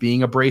kind of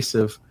being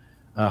abrasive,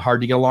 hard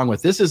to get along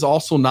with. This is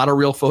also not a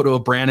real photo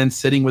of Brannan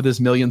sitting with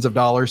his millions of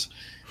dollars.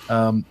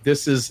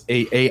 This is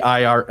a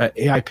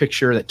AI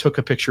picture that took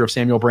a picture of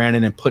Samuel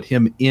Brannan and put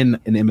him in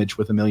an image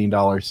with $1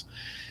 million.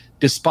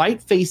 Despite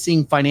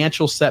facing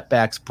financial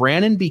setbacks,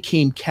 Brannan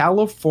became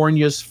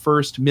California's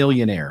first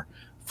millionaire.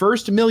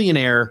 First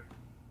millionaire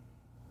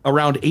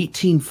around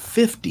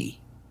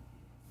 1850.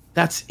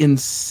 That's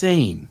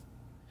insane.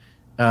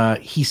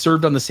 He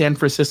served on the San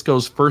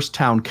Francisco's first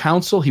town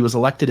council. He was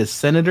elected as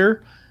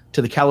senator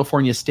to the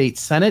California State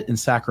Senate in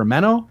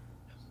Sacramento.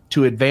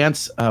 To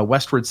advance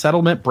westward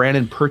settlement,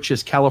 Brannan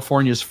purchased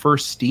California's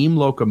first steam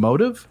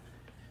locomotive.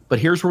 But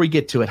here's where we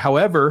get to it.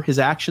 However, his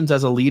actions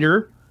as a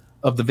leader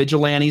of the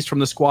vigilantes from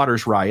the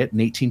squatters' riot in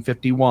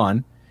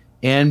 1851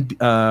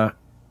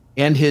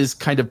 and his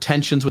kind of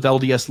tensions with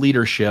LDS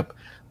leadership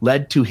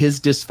led to his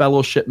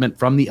disfellowshipment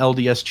from the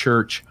LDS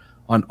Church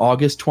on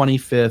August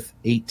 25th,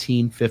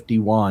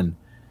 1851.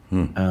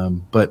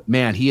 But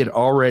man, he had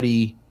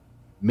already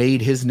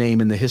made his name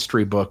in the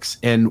history books.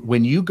 And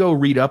when you go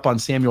read up on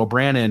Samuel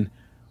Brannan,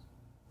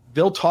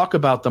 they'll talk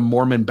about the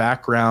Mormon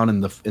background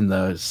and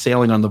the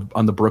sailing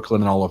on the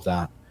Brooklyn and all of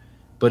that.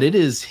 But it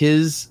is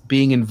his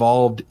being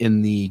involved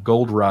in the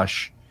gold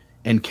rush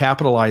and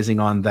capitalizing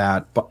on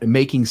that,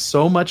 making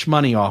so much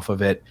money off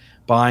of it,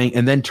 buying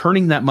and then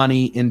turning that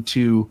money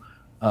into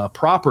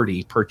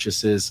property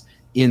purchases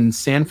in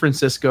San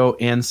Francisco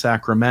and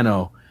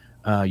Sacramento.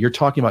 You're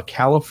talking about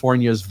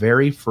California's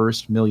very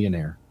first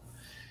millionaire.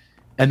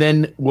 And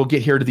then we'll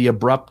get here to the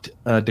abrupt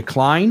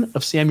decline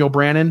of Samuel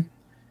Brannan.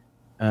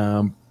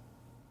 Let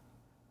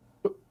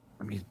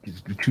me do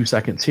 2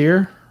 seconds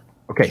here.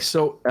 Okay,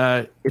 so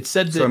it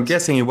said that... So I'm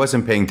guessing he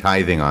wasn't paying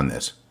tithing on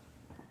this.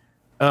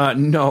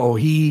 No,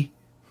 he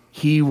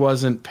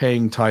wasn't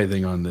paying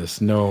tithing on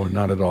this. No,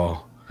 not at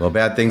all. Well,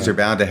 bad things are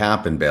bound to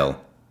happen, Bill.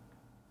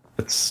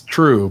 That's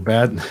true.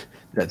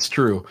 That's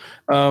true.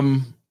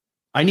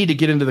 I need to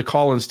get into the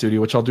call-in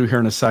studio, which I'll do here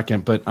in a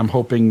second, but I'm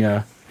hoping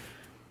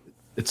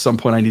at some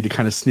point I need to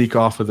kind of sneak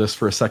off of this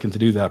for a second to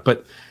do that.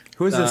 But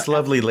who is this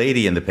lovely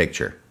lady in the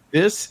picture?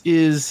 This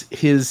is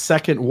his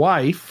second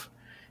wife,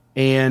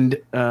 and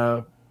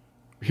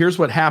here's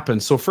what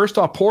happened. So first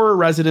off, poorer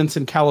residents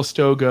in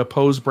Calistoga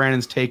opposed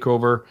Brannan's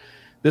takeover.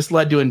 This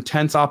led to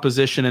intense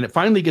opposition, and it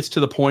finally gets to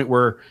the point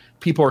where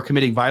people are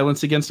committing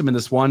violence against him. In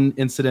this one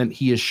incident,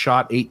 he is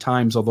shot 8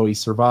 times, although he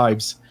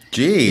survives.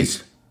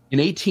 Jeez. In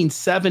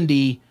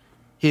 1870,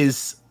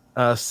 his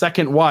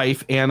second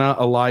wife, Anna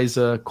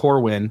Eliza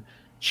Corwin,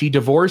 she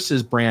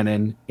divorces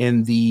Brannan,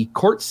 and the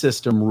court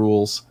system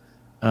rules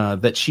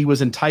that she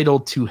was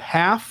entitled to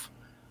half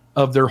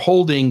of their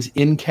holdings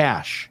in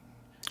cash.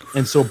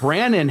 And so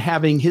Brannan,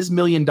 having his $1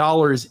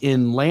 million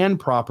in land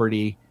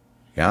property,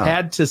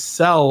 had to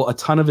sell a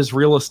ton of his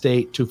real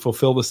estate to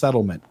fulfill the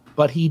settlement.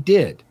 But he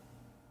did.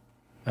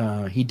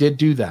 He did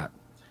do that.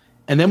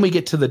 And then we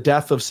get to the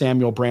death of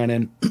Samuel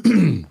Brannan.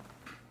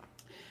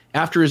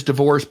 After his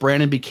divorce,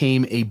 Brannan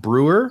became a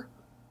brewer,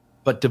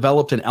 but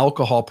developed an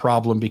alcohol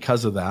problem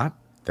because of that.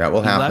 That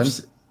will happen.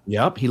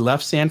 He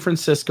left San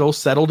Francisco,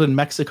 settled in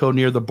Mexico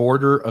near the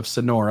border of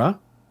Sonora.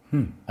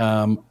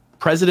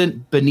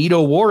 President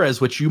Benito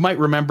Juarez, which you might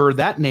remember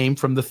that name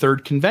from the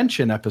Third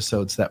Convention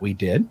episodes that we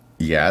did.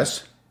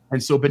 Yes.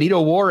 And so Benito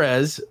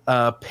Juarez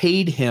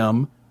paid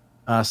him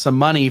some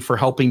money for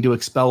helping to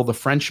expel the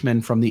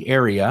Frenchmen from the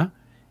area.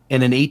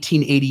 And in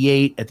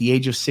 1888, at the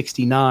age of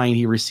 69,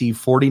 he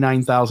received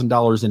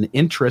 $49,000 in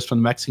interest from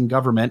the Mexican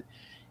government.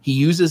 He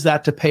uses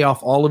that to pay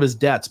off all of his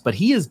debts, but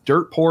he is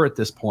dirt poor at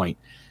this point,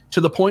 to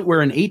the point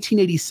where in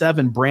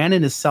 1887,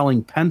 Brannan is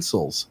selling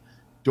pencils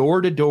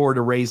door to door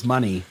to raise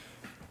money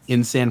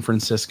in San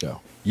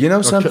Francisco. You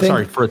know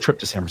something? For a trip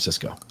to San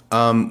Francisco.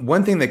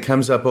 One thing that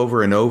comes up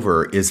over and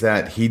over is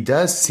that he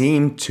does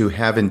seem to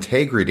have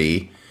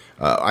integrity.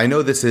 I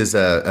know this is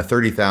a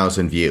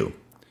 30,000 view,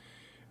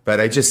 But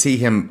I just see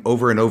him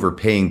over and over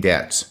paying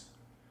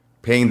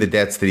the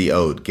debts that he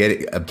owed,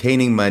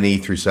 obtaining money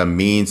through some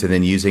means and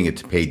then using it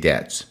to pay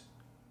debts.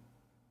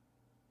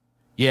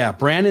 Yeah,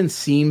 Brannan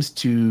seems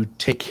to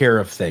take care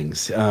of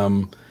things.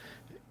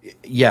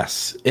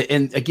 Yes.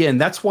 And again,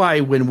 that's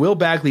why when Will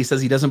Bagley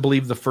says he doesn't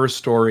believe the first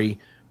story,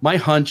 my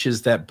hunch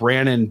is that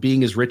Brannan,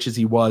 being as rich as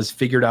he was,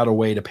 figured out a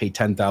way to pay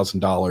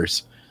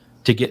 $10,000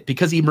 to get,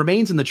 because he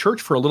remains in the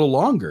church for a little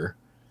longer.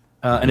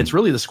 And it's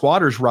really the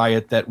squatters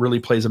riot that really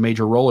plays a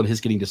major role in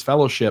his getting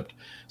disfellowshipped.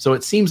 So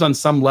it seems on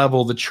some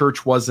level the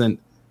church wasn't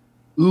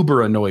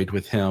uber annoyed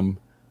with him.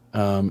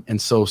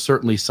 And so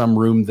certainly some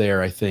room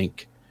there, I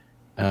think,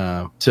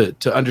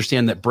 to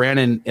understand that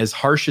Brannan, as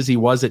harsh as he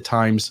was at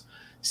times,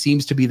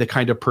 seems to be the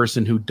kind of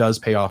person who does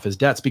pay off his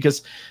debts.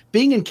 Because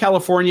being in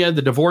California,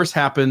 the divorce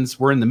happens.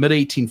 We're in the mid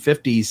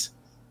 1850s.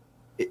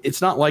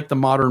 It's not like the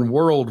modern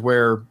world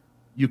where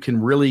you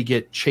can really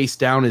get chased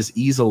down as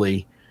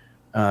easily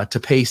to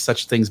pay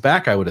such things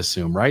back, I would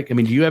assume, right? I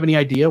mean, do you have any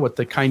idea what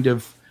the kind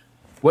of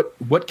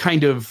what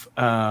kind of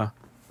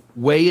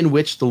way in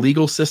which the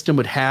legal system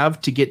would have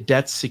to get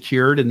debts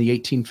secured in the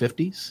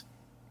 1850s?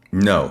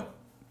 No.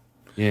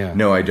 Yeah.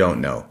 No, I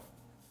don't know.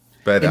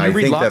 But I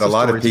think that a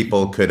lot of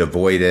people could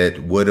avoid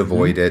it, would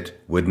avoid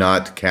it, would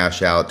not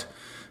cash out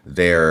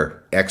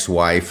their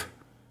ex-wife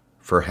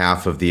for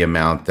half of the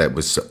amount that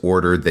was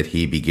ordered that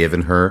he be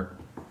given her.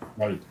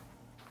 Right.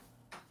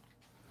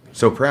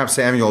 So perhaps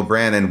Samuel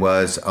Brannan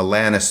was a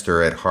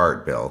Lannister at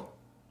heart, Bill.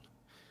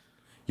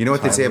 You know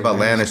what they say about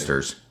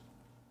Lannisters?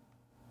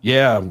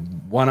 Yeah,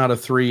 1 out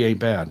of 3 ain't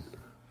bad.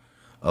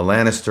 A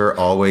Lannister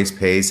always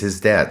pays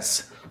his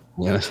debts.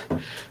 Yeah.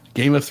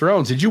 Game of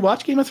Thrones. Did you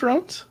watch Game of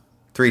Thrones?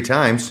 3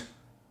 times.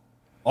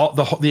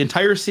 The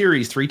entire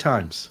series 3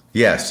 times.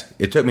 Yes.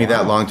 It took me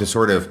that long to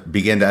sort of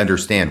begin to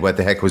understand what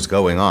the heck was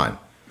going on.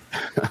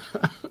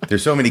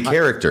 There's so many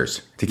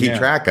characters to keep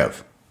track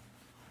of.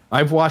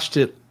 I've watched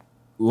it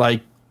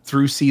like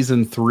through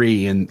season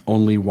 3 and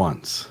only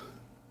once.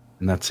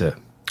 And that's it.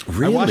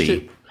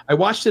 Really? I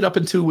watched it up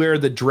until where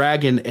the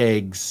dragon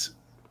eggs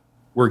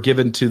were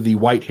given to the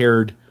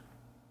white-haired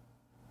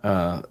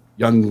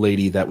young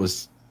lady that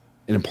was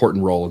an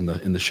important role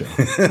in the show.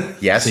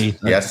 Yes. See,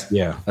 yes.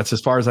 Yeah. That's as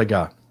far as I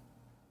got.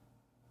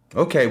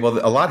 Okay.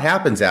 Well, a lot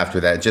happens after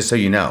that, just so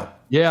you know.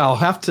 Yeah. I'll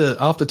have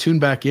to tune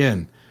back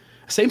in.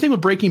 Same thing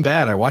with Breaking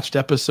Bad. I watched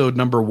episode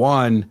number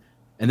 1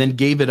 and then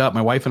gave it up.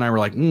 My wife and I were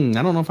like, I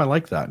don't know if I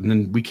like that. And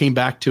then we came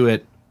back to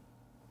it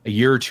a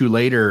year or 2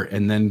 later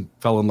and then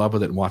fell in love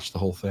with it and watched the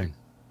whole thing.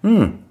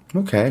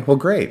 Okay. Well,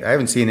 great. I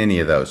haven't seen any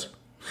of those.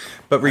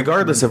 But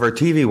regardless of our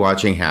TV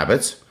watching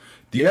habits,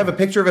 do you have a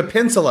picture of a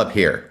pencil up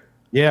here?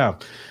 Yeah.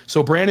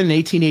 So Brannan in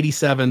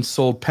 1887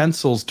 sold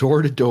pencils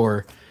door to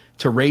door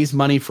to raise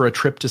money for a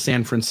trip to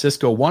San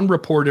Francisco. One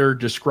reporter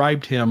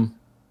described him,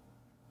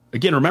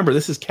 again, remember,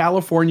 this is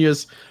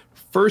California's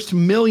first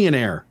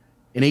millionaire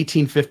in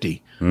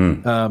 1850.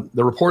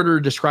 The reporter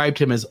described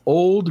him as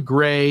old,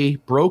 gray,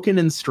 broken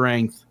in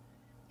strength,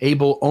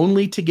 able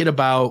only to get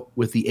about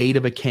with the aid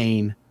of a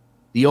cane.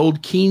 The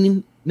old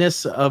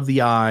keenness of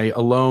the eye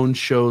alone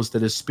shows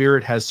that his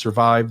spirit has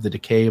survived the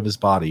decay of his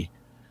body.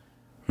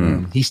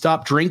 He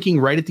stopped drinking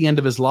right at the end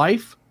of his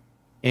life.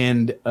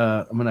 And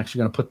I'm actually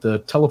going to put the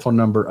telephone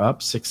number up,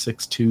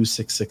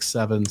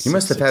 662-667. He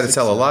must have had to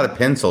sell a lot of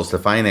pencils to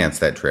finance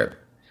that trip.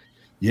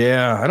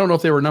 Yeah, I don't know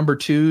if they were number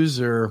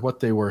 2s or what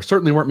they were.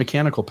 Certainly weren't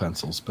mechanical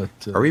pencils. But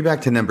are we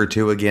back to number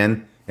 2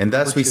 again? And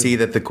thus we see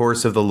that the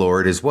course of the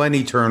Lord is one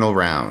eternal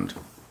round.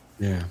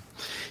 Yeah.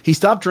 He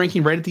stopped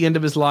drinking right at the end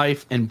of his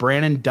life, and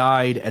Brannan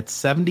died at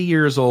 70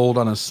 years old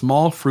on a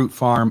small fruit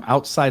farm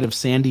outside of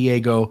San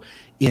Diego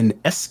in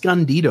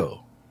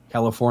Escondido,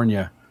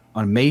 California,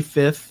 on May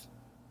 5th,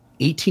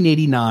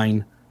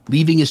 1889,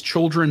 leaving his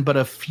children but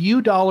a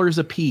few dollars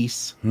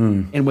apiece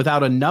and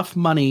without enough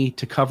money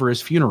to cover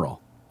his funeral.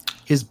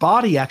 His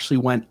body actually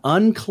went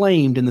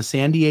unclaimed in the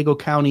San Diego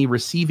County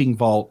receiving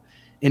vault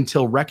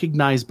until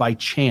recognized by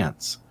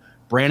chance.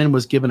 Brannan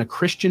was given a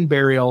Christian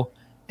burial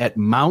at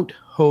Mount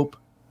Hope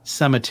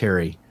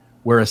Cemetery,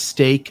 where a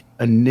stake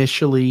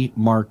initially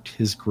marked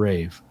his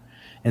grave.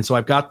 And so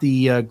I've got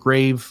the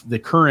grave, the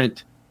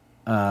current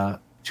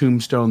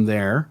gravestone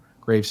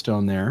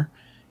there.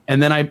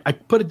 And then I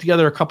put it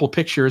together a couple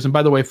pictures. And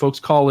by the way, folks,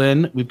 call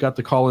in. We've got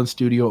the call-in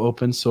studio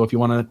open. So if you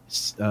want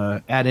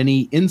to add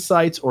any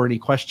insights or any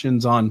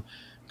questions on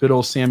good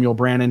old Samuel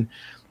Brannan.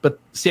 But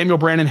Samuel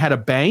Brannan had a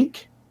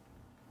bank.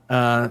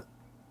 And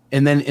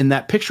then in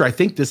that picture, I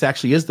think this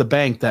actually is the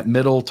bank, that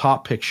middle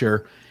top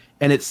picture.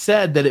 And it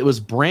said that it was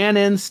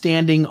Brannan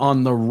standing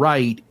on the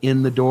right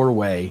in the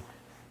doorway.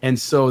 And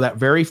so that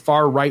very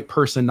far right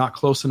person, not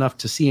close enough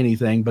to see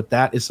anything, but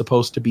that is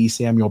supposed to be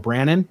Samuel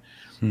Brannan.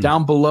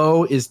 Down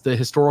below is the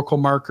historical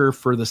marker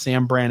for the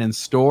Sam Brannan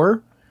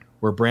store,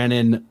 where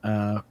Brannan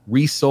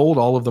resold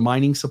all of the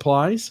mining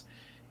supplies.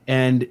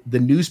 And the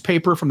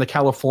newspaper from the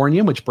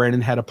Californian, which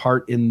Brannan had a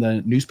part in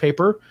the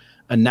newspaper,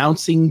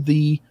 announcing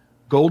the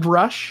gold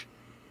rush.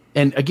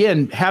 And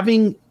again,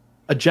 having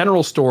a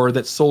general store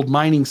that sold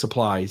mining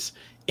supplies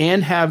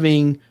and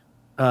having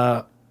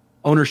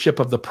ownership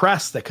of the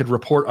press that could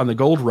report on the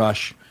gold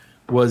rush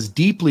was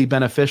deeply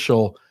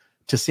beneficial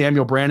to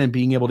Samuel Brannan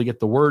being able to get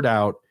the word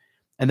out.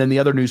 And then the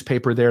other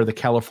newspaper there, the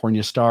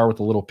California Star, with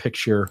a little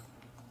picture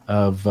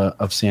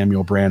of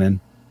Samuel Brannan.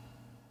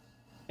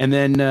 And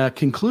then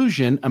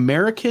conclusion,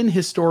 American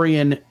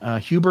historian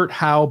Hubert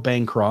Howe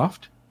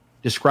Bancroft,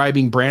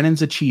 describing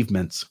Brannan's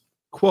achievements,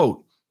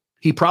 quote,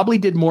 "He probably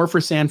did more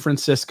for San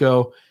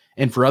Francisco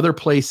and for other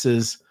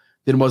places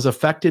than was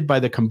affected by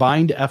the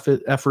combined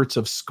efforts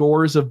of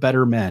scores of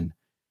better men.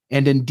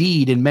 And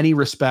indeed, in many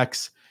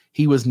respects,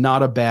 he was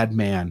not a bad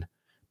man,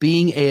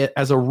 being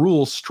as a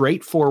rule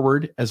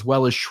straightforward as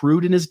well as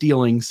shrewd in his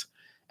dealings,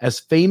 as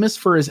famous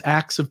for his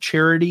acts of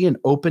charity and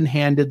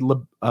open-handed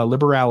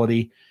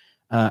liberality,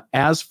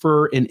 as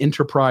for an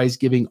enterprise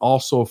giving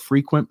also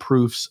frequent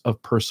proofs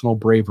of personal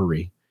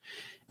bravery."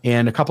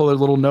 And a couple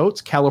of little notes: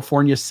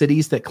 California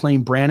cities that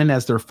claim Brannan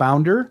as their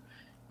founder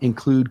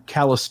include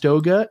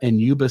Calistoga and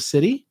Yuba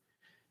City.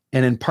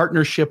 And in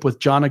partnership with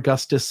John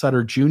Augustus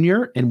Sutter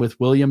Jr. and with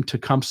William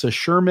Tecumseh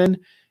Sherman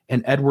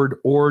and Edward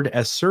Ord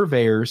as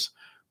surveyors,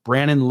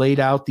 Brannan laid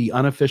out the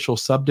unofficial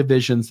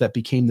subdivisions that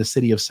became the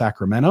city of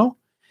Sacramento.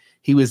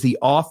 He was the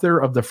author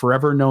of the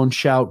forever known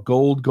shout,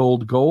 "Gold,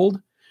 gold,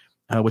 gold,"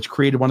 which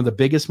created one of the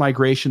biggest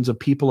migrations of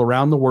people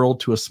around the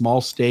world to a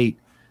small state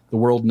the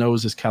world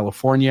knows as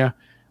California.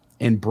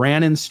 And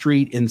Brannan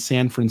Street in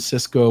San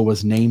Francisco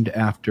was named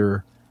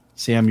after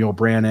Samuel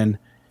Brannan.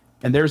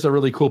 And there's a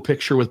really cool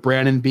picture with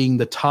Brannan being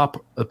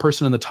the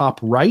person in the top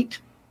right.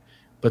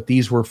 But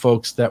these were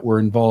folks that were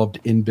involved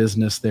in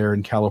business there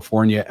in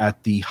California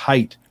at the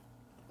height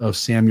of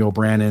Samuel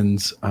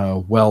Brannan's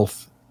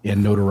wealth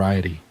and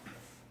notoriety.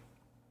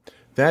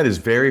 That is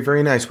very,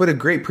 very nice. What a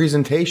great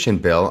presentation,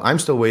 Bill. I'm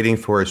still waiting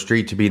for a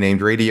street to be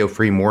named Radio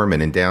Free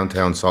Mormon in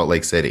downtown Salt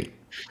Lake City.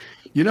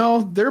 You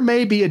know, there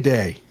may be a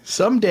day,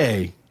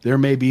 someday, there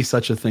may be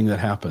such a thing that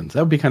happens. That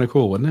would be kind of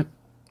cool, wouldn't it?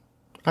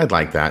 I'd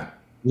like that.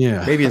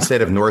 Yeah. Maybe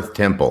instead of North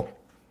Temple.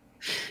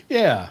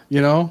 Yeah,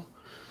 you know,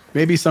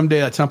 maybe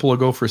someday that temple will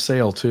go for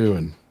sale too,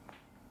 and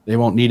they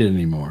won't need it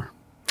anymore.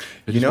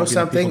 You know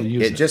something?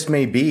 It just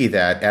may be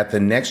that at the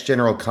next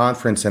general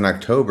conference in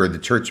October, the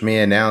church may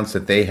announce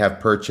that they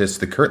have purchased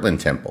the Kirtland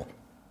Temple.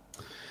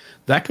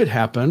 That could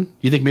happen.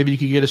 You think maybe you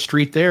could get a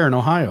street there in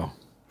Ohio?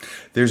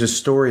 There's a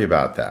story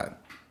about that.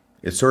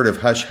 It's sort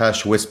of hush,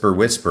 hush, whisper,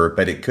 whisper,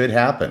 but it could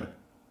happen.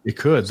 It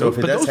could. So if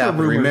it does happen,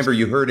 remember,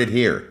 you heard it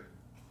here.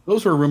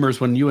 Those were rumors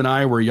when you and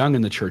I were young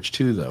in the church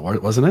too, though,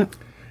 wasn't it?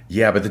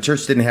 Yeah, but the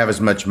church didn't have as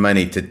much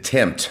money to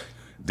tempt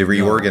the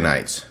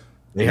Reorganize,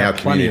 They now have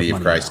plenty Community of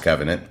money Christ now.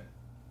 Covenant.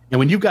 And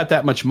when you've got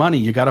that much money,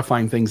 you got to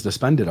find things to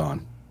spend it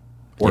on.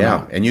 Or Yeah,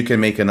 not. and you can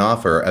make an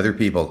offer. Other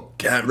people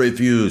can't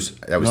refuse.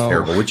 That was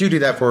terrible. Would you do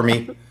that for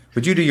me?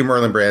 Would you do your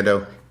Marlon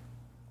Brando?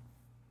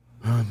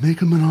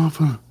 Make him an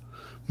offer.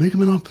 Make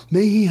him an offer.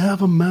 May he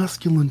have a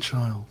masculine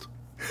child.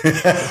 Make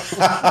him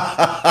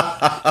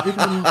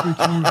an offer he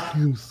can't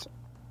refuse.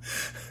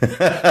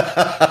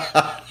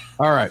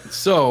 All right,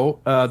 so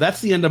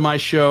that's the end of my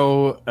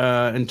show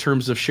in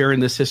terms of sharing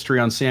this history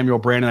on Samuel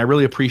Brannan. I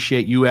really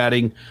appreciate you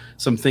adding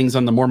some things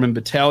on the Mormon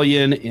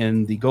Battalion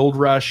and the Gold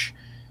Rush.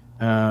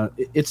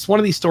 It's one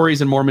of these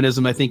stories in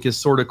Mormonism I think is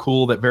sort of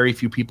cool that very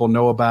few people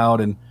know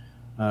about. And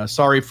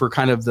sorry for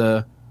kind of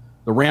the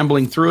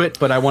rambling through it,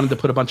 but I wanted to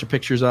put a bunch of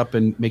pictures up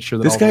and make sure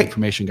that the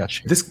information got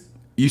shared.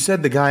 You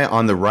said the guy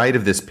on the right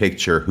of this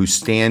picture who's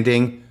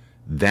standing,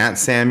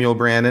 that's Samuel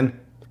Brannan?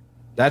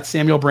 That's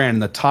Samuel Brannan,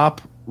 the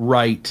top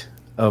right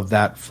of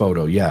that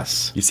photo,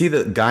 yes. You see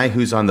the guy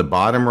who's on the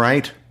bottom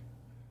right?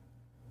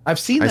 I've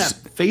seen that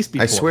face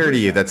before. I swear to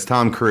you, that's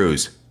Tom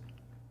Cruise.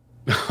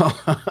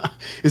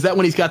 Is that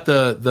when he's got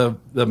the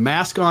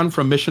mask on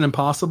from Mission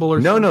Impossible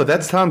or something? No,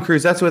 that's Tom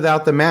Cruise. That's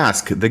without the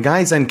mask. The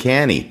guy's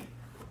uncanny.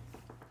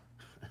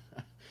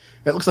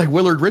 That looks like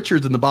Willard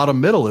Richards in the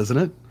bottom middle, isn't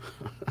it?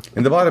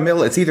 In the bottom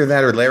middle, it's either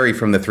that or Larry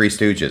from the Three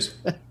Stooges.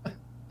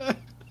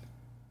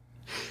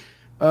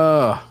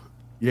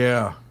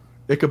 Yeah.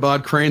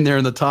 Ichabod Crane there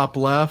in the top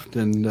left.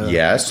 And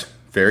yes,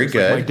 very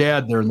good. Like my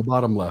dad there in the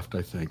bottom left,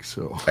 I think.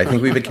 So I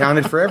think we've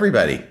accounted for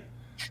everybody.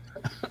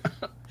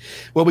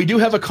 Well, we do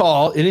have a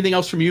call. Anything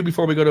else from you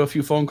before we go to a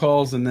few phone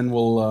calls, and then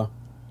we'll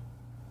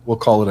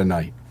call it a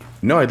night?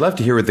 No, I'd love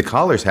to hear what the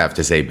callers have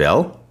to say,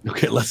 Bill.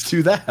 Okay, let's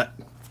do that.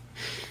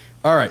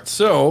 All right,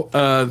 so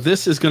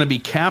this is going to be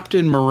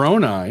Captain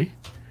Moroni.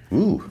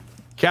 Ooh.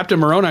 Captain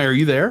Moroni, are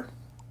you there?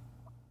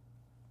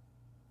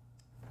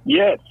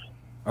 Yes.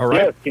 All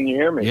right. Yes, can you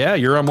hear me? Yeah,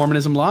 you're on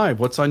Mormonism Live.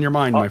 What's on your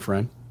mind, my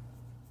friend?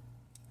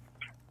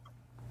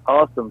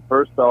 Awesome.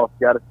 First off,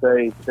 got to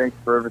say thanks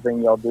for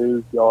everything y'all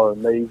do. Y'all are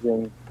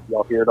amazing.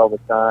 Y'all hear it all the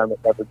time. It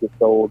never gets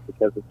old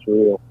because it's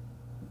real.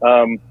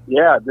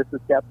 Yeah, this is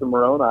Captain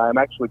Moroni. I'm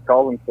actually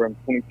calling from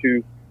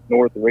 22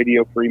 North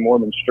Radio Free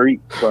Mormon Street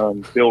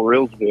from Bill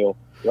Rillsville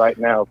right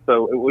now.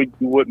 So you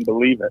wouldn't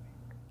believe it.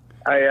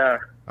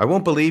 I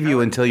won't believe you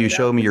until you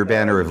show me your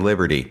banner of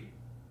liberty.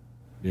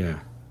 Yeah.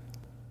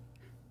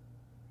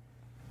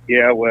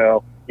 Yeah,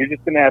 well, You're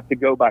just going to have to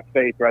go by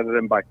faith rather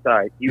than by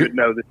sight. You would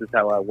know this is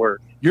how I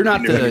work. You're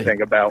not you knew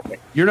anything about me.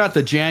 You're not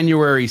the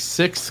January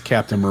 6th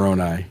Captain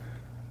Moroni.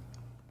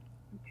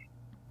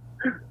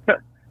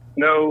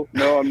 No,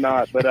 I'm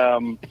not. But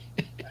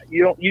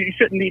you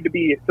shouldn't need to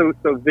be so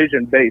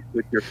vision based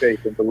with your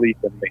faith and belief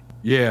in me.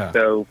 Yeah.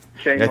 So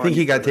I think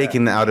he got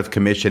taken out of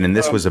commission, and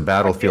this was a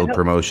battlefield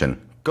promotion.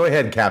 Go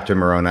ahead, Captain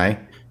Moroni.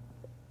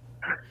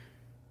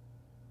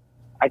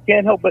 I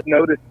can't help but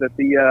notice that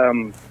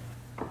the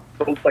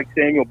folks like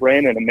Samuel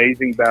Brannan,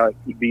 amazing about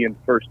he being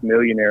first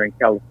millionaire in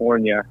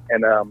California,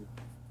 and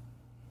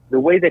the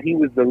way that he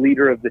was the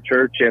leader of the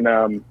church,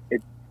 and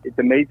it's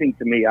amazing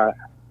to me.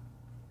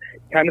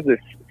 Kind of this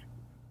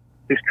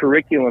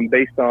curriculum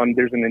based on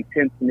there's an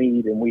intense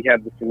need and we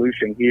have the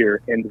solution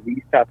here, and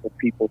these type of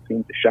people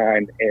seem to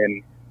shine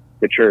in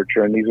the church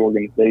or in these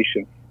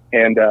organizations,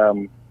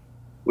 and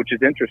which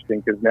is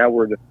interesting because now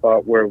we're at a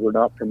spot where we're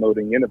not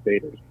promoting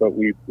innovators, but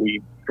we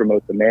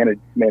promote the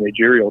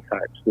managerial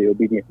types, the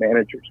obedient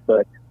managers.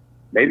 But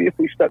maybe if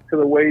we stuck to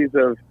the ways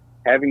of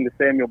having the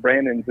Samuel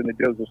Brannans and the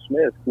Joseph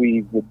Smiths,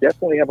 we would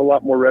definitely have a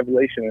lot more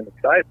revelation and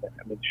excitement.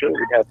 I mean, sure,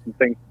 we'd have some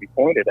things to be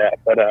pointed at,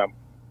 but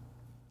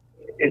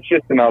it's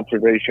just an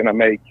observation I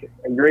make.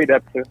 A great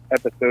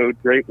episode,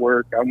 great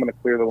work. I'm going to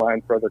clear the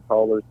line for other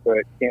callers, but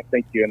can't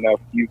thank you enough.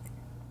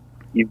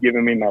 You've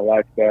given me my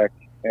life back,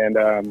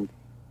 and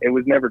it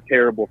was never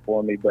terrible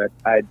for me, but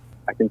I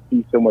can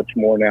see so much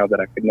more now that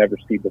I could never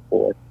see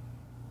before.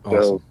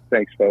 Awesome. So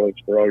thanks, fellas,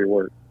 for all your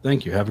work.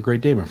 Thank you. Have a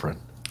great day, my friend.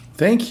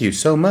 Thank you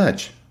so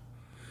much.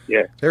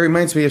 Yeah. That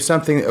reminds me of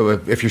something,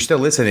 if you're still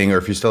listening or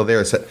if you're still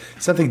there,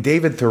 something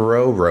David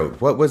Thoreau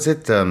wrote. What was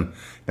it? Now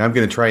I'm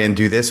going to try and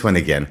do this one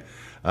again.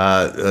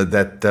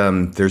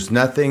 There's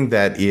nothing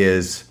that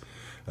is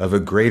of a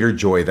greater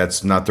joy,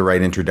 that's not the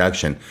right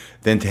introduction,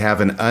 than to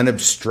have an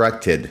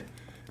unobstructed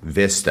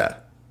vista.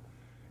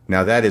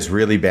 Now that is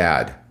really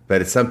bad,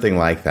 but it's something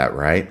like that,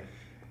 right?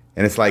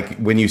 And it's like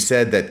when you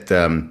said that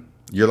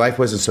your life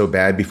wasn't so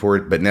bad before,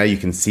 but now you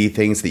can see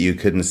things that you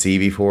couldn't see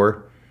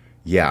before.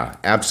 Yeah,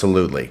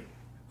 absolutely.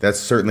 That's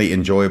certainly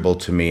enjoyable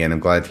to me, and I'm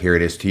glad to hear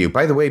it is to you.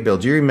 By the way, Bill,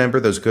 do you remember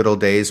those good old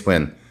days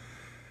when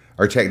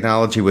our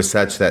technology was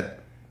such that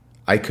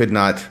I could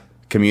not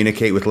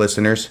communicate with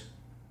listeners?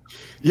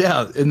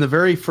 Yeah, in the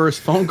very first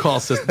phone call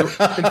system. In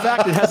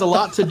fact, it has a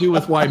lot to do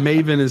with why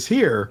Maven is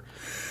here,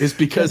 is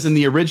because in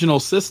the original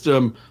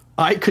system,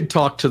 I could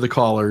talk to the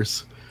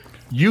callers.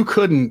 You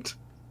couldn't,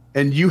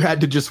 and you had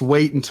to just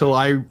wait until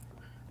I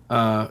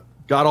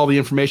got all the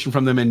information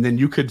from them, and then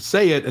you could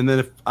say it, and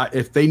then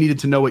if they needed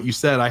to know what you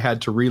said, I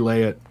had to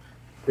relay it.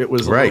 It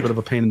was a little bit of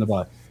a pain in the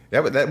butt.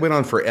 That went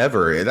on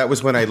forever. That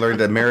was when I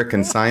learned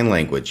American Sign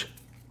Language.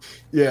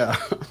 Yeah.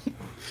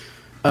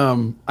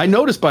 I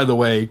noticed, by the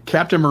way,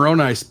 Captain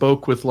Moroni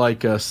spoke with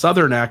like a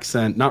Southern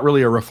accent, not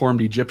really a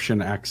Reformed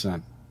Egyptian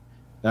accent.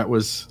 That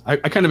was, I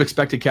kind of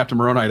expected Captain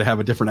Moroni to have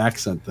a different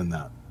accent than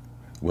that.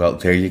 Well,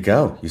 there you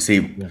go. You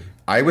see, yeah.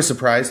 I was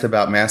surprised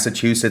about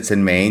Massachusetts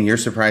and Maine. You're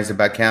surprised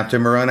about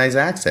Captain Moroni's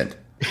accent.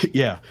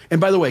 Yeah. And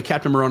by the way,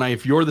 Captain Moroni,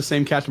 if you're the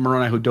same Captain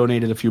Moroni who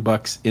donated a few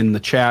bucks in the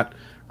chat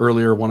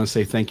earlier, want to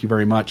say thank you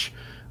very much.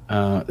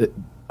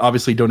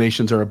 Obviously,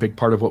 donations are a big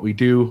part of what we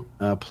do.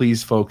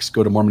 Please, folks,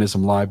 go to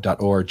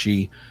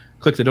mormonismlive.org.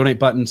 Click the donate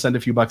button. Send a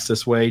few bucks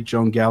this way.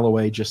 Joan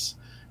Galloway just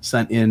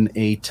sent in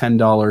a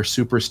 $10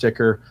 super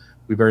sticker.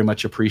 We very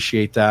much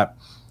appreciate that.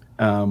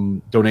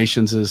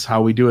 Donations is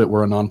how we do it.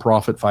 We're a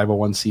nonprofit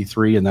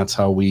 501c3, and that's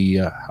how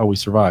we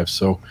survive.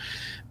 So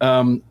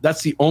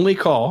that's the only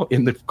call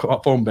in the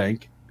phone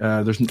bank.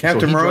 There's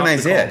Captain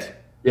Moroni's it.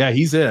 Yeah,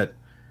 he's it.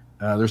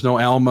 There's no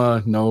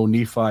Alma, no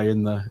Nephi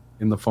in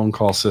the phone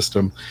call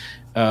system.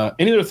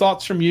 Any other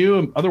thoughts from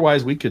you?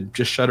 Otherwise, we could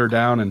just shut her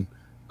down and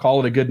call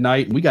it a good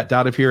night. We got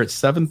out of here at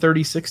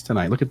 7:36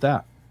 tonight. Look at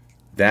that.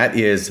 That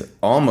is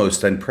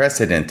almost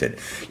unprecedented.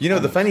 You know,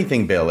 the funny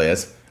thing, Bill,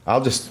 is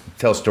I'll just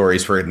tell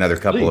stories for another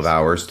couple of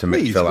hours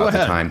to fill out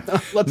the time.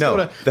 Let's go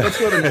to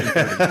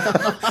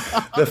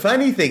The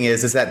funny thing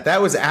is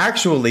that was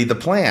actually the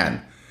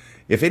plan.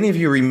 If any of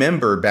you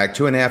remember back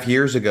 2.5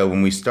 years ago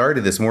when we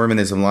started this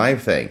Mormonism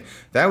Live thing,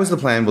 that was the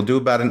plan. We'll do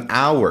about an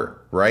hour,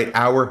 right?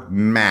 Hour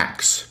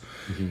max.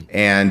 Mm-hmm.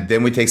 And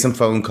then we'd take some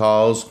phone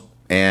calls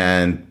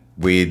and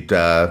we'd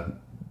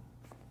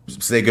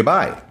say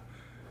goodbye.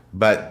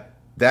 But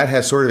that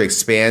has sort of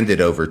expanded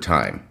over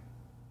time.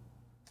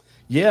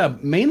 Yeah,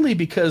 mainly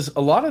because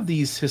a lot of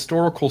these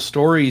historical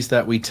stories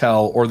that we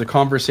tell, or the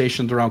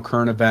conversations around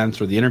current events,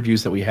 or the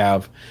interviews that we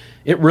have,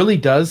 it really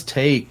does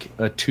take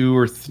 2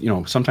 or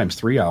sometimes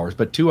 3 hours,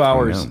 but 2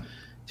 hours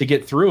to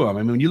get through them.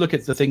 I mean, when you look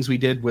at the things we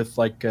did with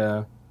like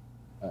the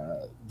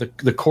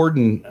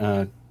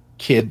Corden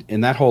kid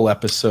in that whole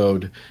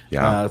episode,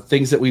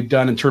 things that we've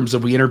done in terms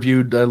of we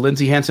interviewed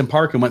Lindsay Hansen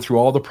Park and went through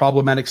all the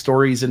problematic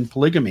stories in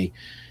polygamy.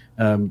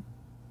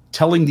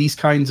 Telling these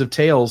kinds of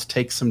tales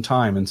takes some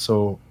time, and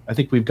so I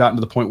think we've gotten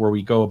to the point where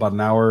we go about an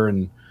hour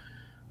and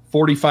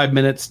 45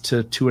 minutes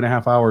to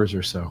 2.5 hours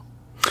or so.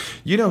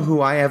 You know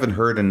who I haven't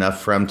heard enough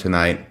from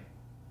tonight?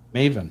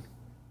 Maven.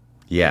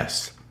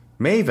 Yes.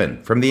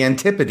 Maven from the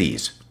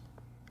Antipodes.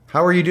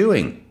 How are you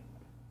doing?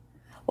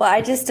 Well, I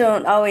just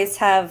don't always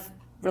have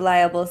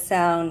reliable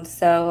sound,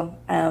 so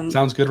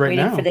Sounds good right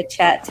now. waiting for the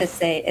chat to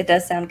say it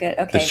does sound good.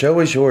 Okay. The show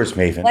is yours,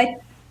 Maven.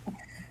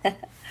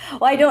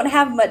 Well, I don't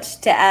have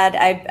much to add.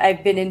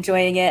 I've been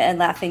enjoying it and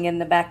laughing in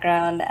the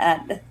background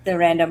at the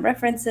random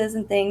references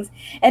and things.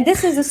 And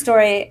this is a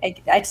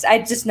story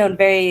I just known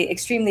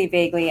extremely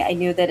vaguely. I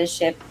knew that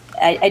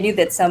I knew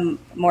that some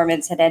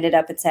Mormons had ended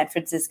up in San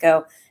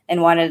Francisco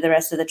and wanted the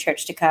rest of the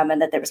church to come, and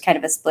that there was kind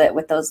of a split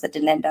with those that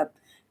didn't end up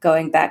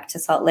going back to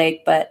Salt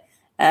Lake. But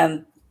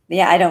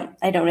yeah, I don't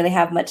really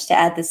have much to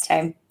add this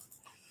time.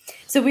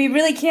 So we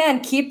really can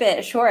keep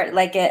it short,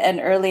 like an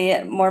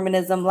early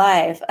Mormonism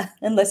live,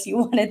 unless you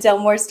want to tell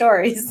more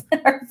stories.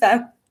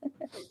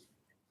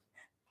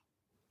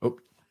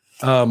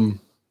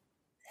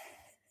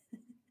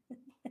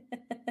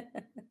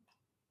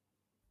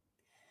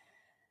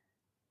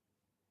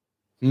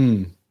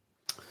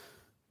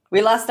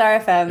 We lost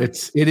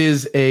RFM. It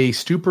is a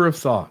stupor of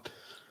thought.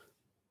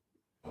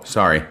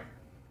 Sorry.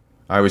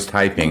 I was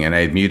typing and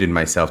I had muted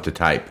myself to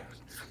type.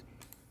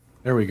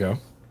 There we go.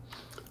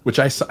 Which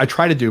I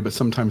try to do, but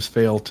sometimes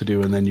fail to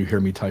do, and then you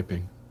hear me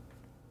typing.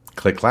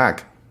 Click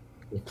clack.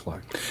 Click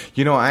clack.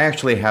 You know, I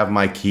actually have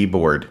my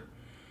keyboard.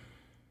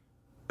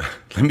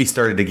 Let me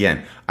start it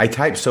again. I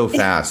type so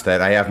fast that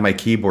I have my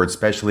keyboard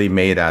specially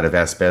made out of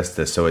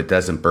asbestos so it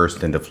doesn't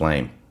burst into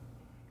flame.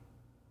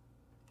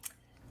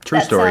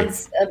 True story.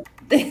 All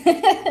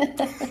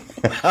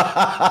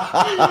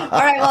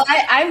right, well,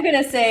 I'm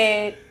going to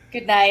say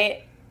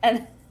goodnight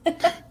and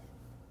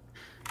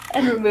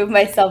remove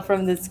myself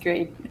from the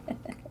screen.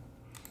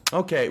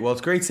 Okay, well,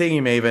 it's great seeing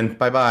you, Maven.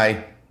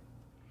 Bye-bye.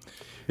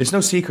 It's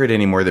no secret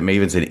anymore that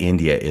Maven's in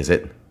India, is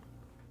it?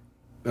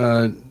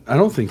 I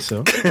don't think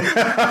so.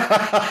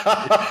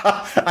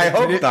 I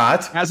hope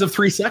not. As of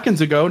 3 seconds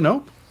ago,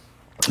 no.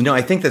 No,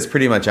 I think that's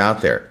pretty much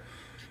out there.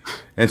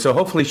 And so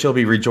hopefully she'll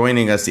be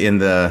rejoining us in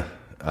the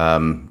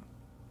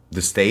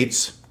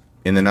States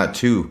in the not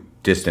too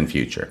distant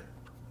future.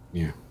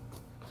 Yeah.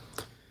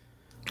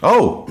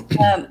 Oh.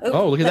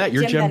 Look at that.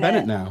 You're Jim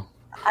Bennett now.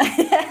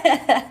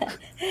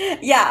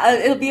 Yeah,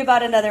 it'll be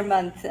about another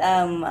month.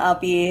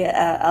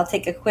 I'll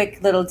take a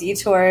quick little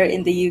detour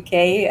in the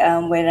UK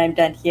when I'm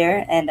done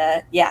here, and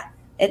yeah,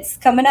 it's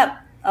coming up.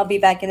 I'll be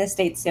back in the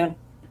States soon.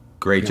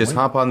 Great, just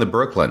hop on the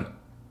Brooklyn.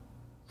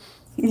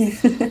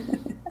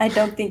 I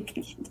don't think.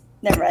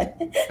 Never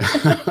mind.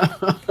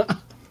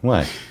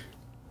 What?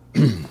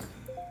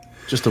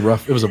 Just a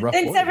rough. It was a rough.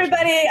 Thanks,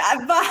 everybody.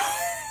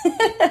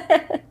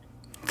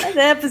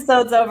 The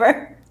episode's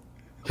over.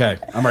 Okay,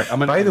 I'm right.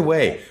 By the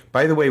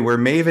way, where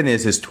Maven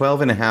is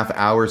 12 and a half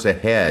hours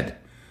ahead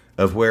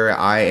of where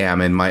I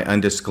am in my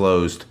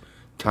undisclosed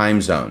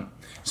time zone.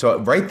 So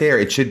right there,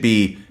 it should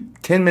be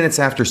 10 minutes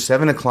after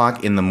 7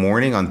 o'clock in the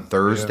morning on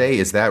Thursday.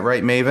 Yeah. Is that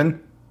right, Maven?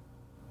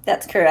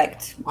 That's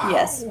correct. Wow.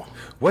 Yes.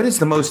 What is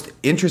the most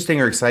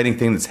interesting or exciting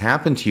thing that's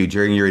happened to you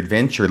during your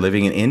adventure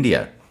living in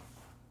India?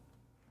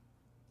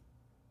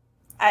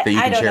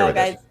 I don't know,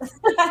 guys.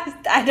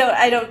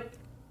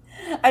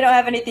 I don't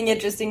have anything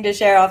interesting to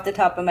share off the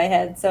top of my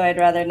head, so I'd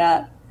rather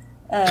not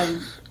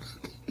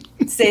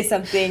say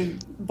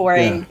something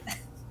boring.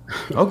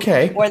 Yeah.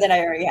 Okay. More than I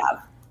already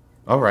have.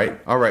 All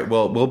right.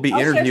 Well, we'll be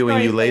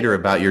interviewing you later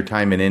about your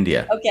time in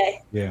India.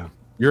 Okay. Yeah.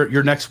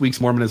 Your next week's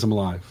Mormonism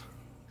Live.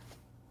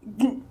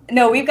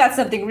 No, we've got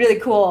something really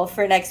cool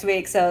for next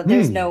week, so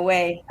there's no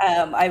way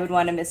I would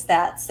want to miss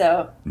that.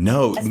 So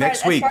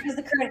next week. As far as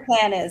the current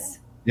plan is.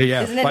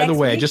 Yeah. By the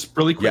way, just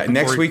really quick. Yeah,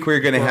 next week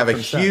we're going to have a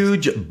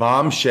huge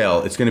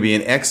bombshell. It's going to be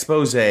an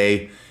expose.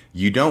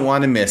 You don't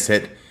want to miss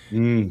it.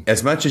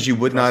 As much as you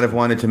would not have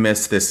wanted to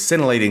miss this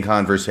scintillating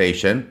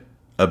conversation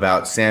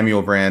about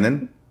Samuel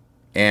Brannan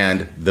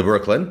and the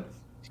Brooklyn.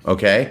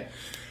 Okay?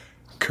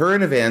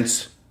 Current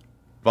events,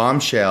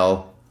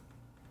 bombshell,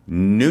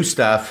 new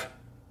stuff.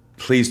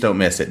 Please don't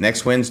miss it.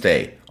 Next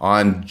Wednesday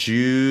on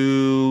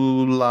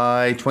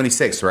July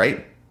 26th,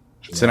 right?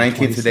 It's the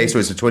 19th today, so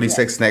it's the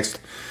 26th next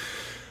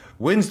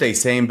Wednesday,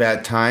 same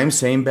bat time,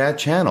 same bat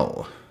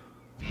channel.